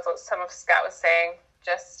line kind of with what some of Scott was saying,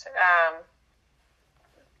 just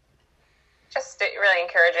really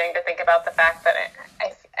encouraging to think about the fact that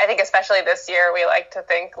I think especially this year we like to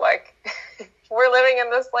think like we're living in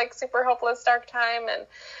this like super hopeless dark time,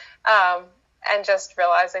 and just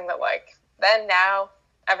realizing that like then now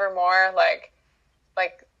evermore like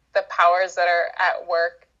the powers that are at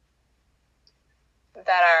work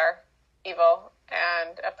that are evil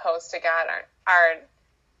and opposed to God are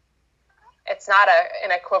it's not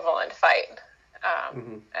an equivalent fight,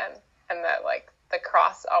 and that like the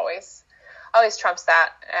cross always trumps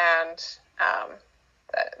that, and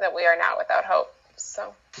that we are not without hope.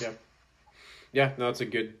 So no, it's a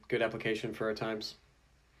good application for our times.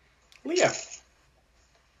 Leah. So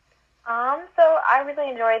I really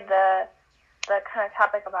enjoyed the kind of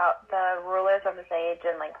topic about the rulers of this age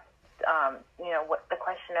and like what the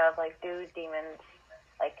question of like, do demons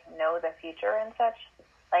like know the future and such.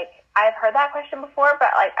 Like, I've heard that question before,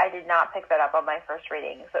 but like I did not pick that up on my first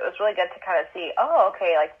reading. So it was really good to kind of see,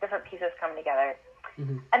 like different pieces come together.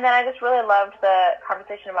 And then I just really loved the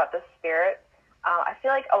conversation about the Spirit. I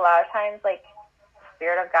feel like a lot of times like the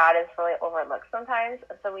Spirit of God is really overlooked sometimes,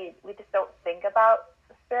 and so we just don't think about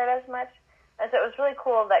the Spirit as much. And so it was really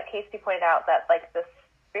cool that Casey pointed out that like the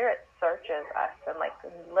Spirit searches us and like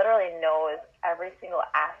literally knows every single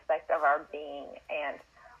aspect of our being and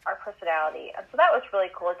our personality. And so that was really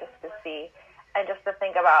cool just to see and just to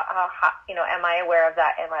think about how am I aware of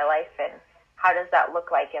that in my life and how does that look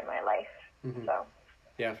like in my life. So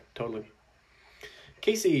yeah, totally.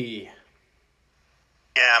 Casey.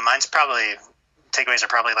 Yeah, takeaways are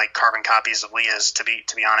probably like carbon copies of Leah's, to be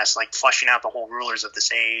honest, like fleshing out the whole rulers of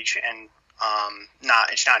this age, and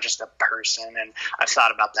it's not just a person. And I've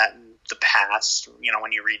thought about that in the past,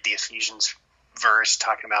 when you read the Ephesians verse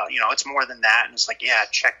talking about, it's more than that, and it's like, yeah,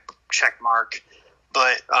 check mark,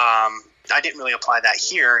 but I didn't really apply that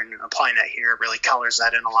here, and applying that here really colors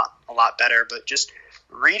that in a lot better. But just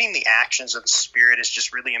reading the actions of the Spirit is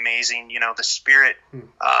just really amazing. The Spirit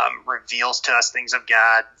reveals to us things of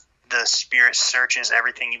God. The Spirit searches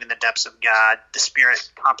everything, even the depths of God. The Spirit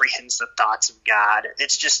comprehends the thoughts of God.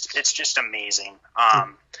 It's just amazing.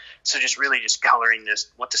 So just really just coloring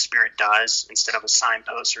what the Spirit does instead of a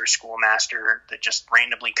signpost or a schoolmaster that just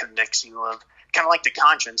randomly convicts you of, kind of like the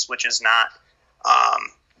conscience, which is not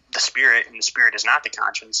the Spirit, and the Spirit is not the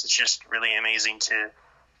conscience. It's just really amazing to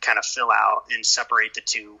kind of fill out and separate the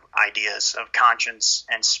two ideas of conscience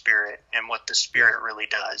and Spirit and what the Spirit really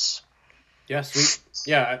does. Yeah, sweet.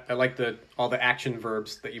 Yeah, I like all the action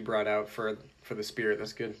verbs that you brought out for the spirit.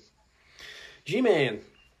 That's good. G-Man.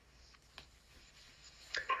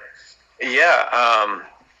 Yeah, I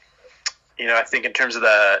think in terms of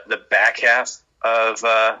the back half of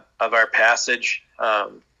our passage, we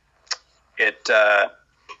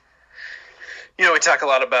talk a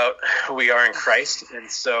lot about who we are in Christ,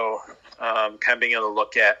 and so kind of being able to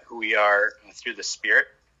look at who we are through the Spirit,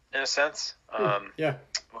 in a sense,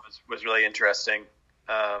 was really interesting,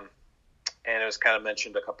 and it was kind of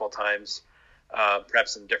mentioned a couple of times,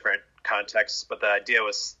 perhaps in different contexts, but the idea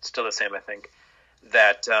was still the same, I think,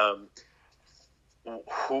 that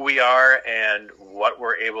who we are and what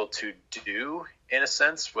we're able to do, in a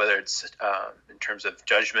sense, whether it's in terms of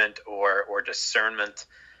judgment or discernment,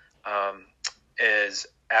 is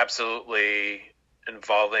absolutely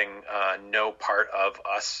involving no part of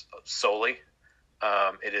us solely.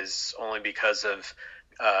 It is only because of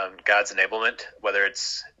God's enablement, whether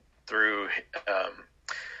it's through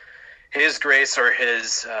His grace or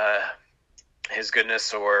His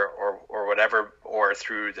goodness or whatever, or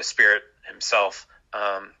through the Spirit Himself.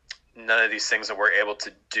 None of these things that we're able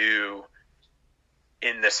to do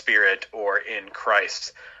in the Spirit or in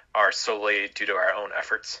Christ are solely due to our own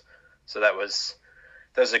efforts. So that was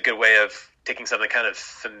a good way of taking something kind of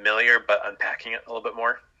familiar but unpacking it a little bit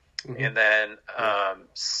more. Mm-hmm. And then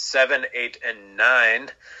 7, 8, and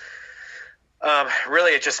 9,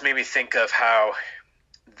 really it just made me think of how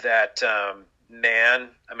that man,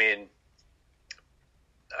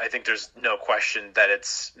 I think there's no question that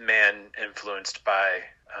it's man influenced by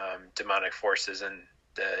demonic forces and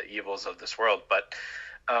the evils of this world, but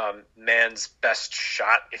man's best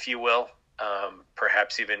shot, if you will,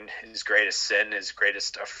 perhaps even his greatest sin, his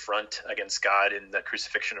greatest affront against God in the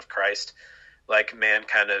crucifixion of Christ, like man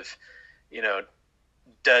kind of,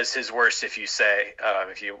 does his worst, if you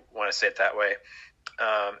want to say it that way,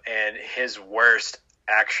 and his worst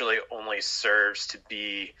actually only serves to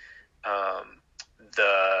be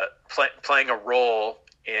playing a role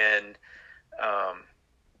in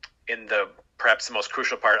the perhaps the most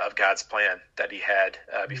crucial part of God's plan that He had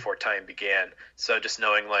before time began. So just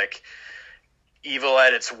knowing, like, evil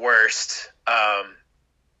at its worst,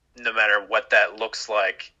 no matter what that looks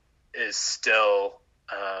like, is still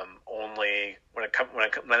only when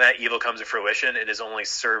that evil comes to fruition, it is only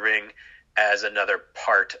serving as another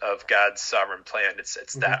part of God's sovereign plan.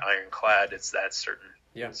 It's that ironclad. It's that certain.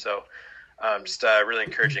 Yeah. So just a really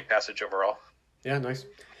encouraging passage overall. Yeah, nice.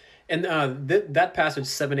 And that passage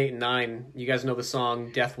 7, 8, and 9, you guys know the song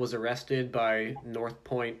 "Death Was Arrested" by North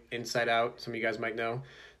Point Inside Out. Some of you guys might know.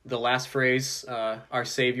 The last phrase, our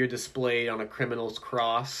Savior displayed on a criminal's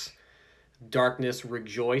cross, darkness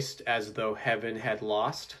rejoiced as though heaven had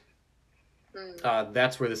lost.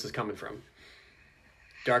 That's where this is coming from.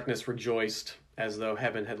 Darkness rejoiced as though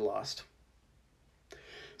heaven had lost.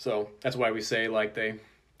 So that's why we say, like,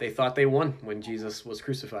 they thought they won when Jesus was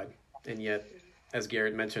crucified. And yet, as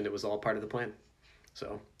Garrett mentioned, it was all part of the plan.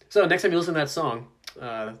 So next time you listen to that song,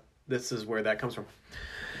 this is where that comes from.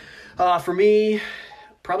 For me,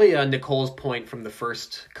 probably Nicole's point from the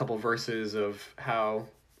first couple verses of how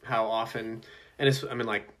often, and it's,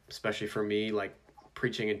 especially for me, like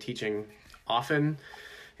preaching and teaching often,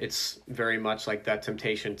 it's very much like that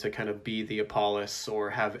temptation to kind of be the Apollos or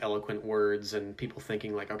have eloquent words, and people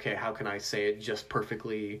thinking like, okay, how can I say it just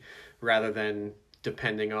perfectly, rather than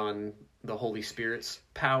depending on the Holy Spirit's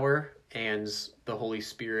power and the Holy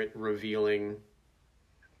Spirit revealing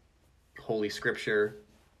Holy Scripture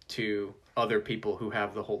to other people who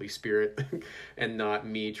have the Holy Spirit and not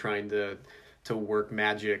me trying to work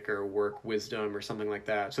magic or work wisdom or something like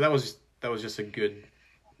that. So that was just a good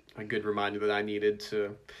reminder that I needed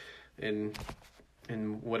to, in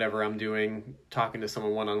whatever I'm doing, talking to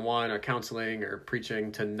someone one-on-one or counseling or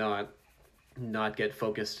preaching, to not get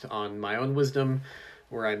focused on my own wisdom,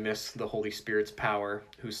 where I miss the Holy Spirit's power,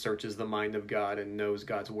 who searches the mind of God and knows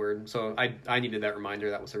God's word. So I needed that reminder.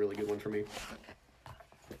 That was a really good one for me.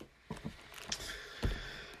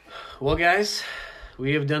 Well, guys,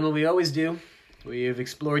 we have done what we always do. We have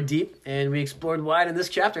explored deep and we explored wide in this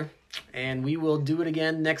chapter. And we will do it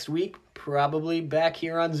again next week, probably back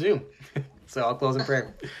here on Zoom. So I'll close in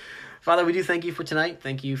prayer. Father, we do thank you for tonight.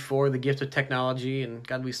 Thank you for the gift of technology. And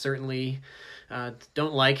God, we certainly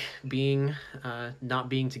don't like not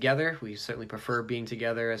being together. We certainly prefer being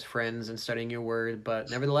together as friends and studying your word. But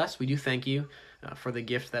nevertheless, we do thank you for the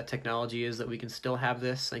gift that technology is, that we can still have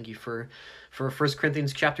this. Thank you for 1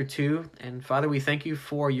 Corinthians chapter 2. And Father, we thank you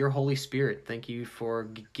for your Holy Spirit. Thank you for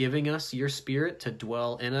giving us your Spirit to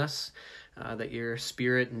dwell in us, that your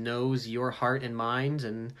Spirit knows your heart and mind,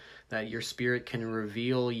 and that your Spirit can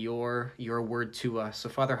reveal your word to us. So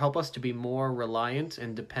Father, help us to be more reliant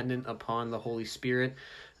and dependent upon the Holy Spirit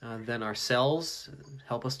than ourselves.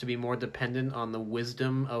 Help us to be more dependent on the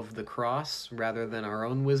wisdom of the cross rather than our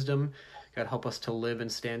own wisdom. God, help us to live and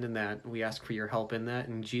stand in that. We ask for your help in that.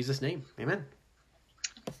 In Jesus' name, amen.